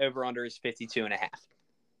 points. Over-under is 52.5.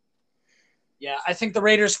 Yeah, I think the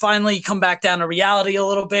Raiders finally come back down to reality a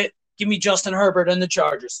little bit. Give me Justin Herbert and the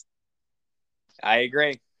Chargers. I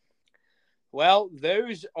agree. Well,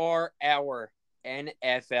 those are our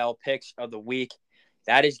NFL picks of the week.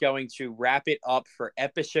 That is going to wrap it up for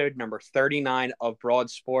episode number 39 of Broad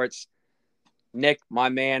Sports. Nick, my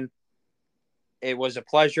man, it was a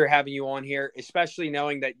pleasure having you on here, especially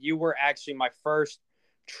knowing that you were actually my first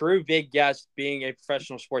true big guest being a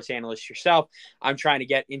professional sports analyst yourself. I'm trying to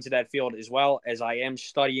get into that field as well, as I am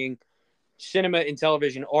studying cinema and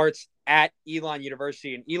television arts at Elon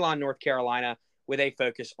University in Elon, North Carolina, with a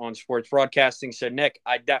focus on sports broadcasting. So, Nick,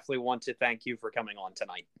 I definitely want to thank you for coming on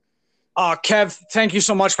tonight. Kev, thank you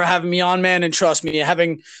so much for having me on, man. And trust me,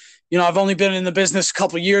 I've only been in the business a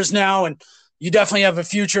couple of years now, and you definitely have a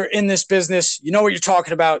future in this business. You know what you're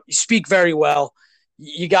talking about. You speak very well.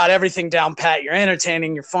 You got everything down pat. You're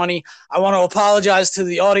entertaining. You're funny. I want to apologize to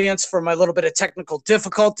the audience for my little bit of technical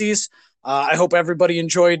difficulties. I hope everybody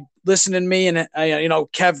enjoyed listening to me. And,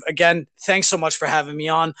 Kev, again, thanks so much for having me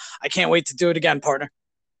on. I can't wait to do it again, partner.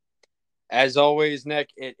 As always, Nick,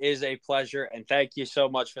 it is a pleasure. And thank you so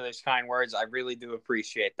much for those kind words. I really do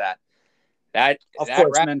appreciate that. That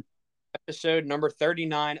course, man. Episode number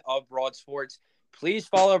 39 of Broad Sports. Please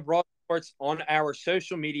follow Broad Sports on our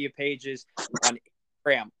social media pages on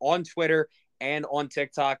Instagram, on Twitter, and on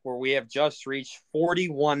TikTok, where we have just reached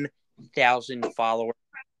 41,000 followers.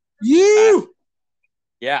 Yeah.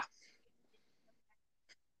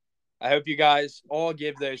 I hope you guys all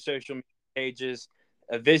give those social media pages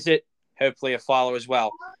a visit, hopefully a follow as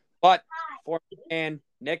well. But for man,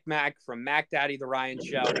 Nick Mack from Mac Daddy the Ryan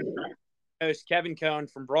Show, host Kevin Cohn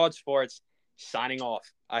from Broad Sports, signing off.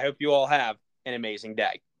 I hope you all have an amazing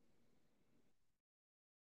day.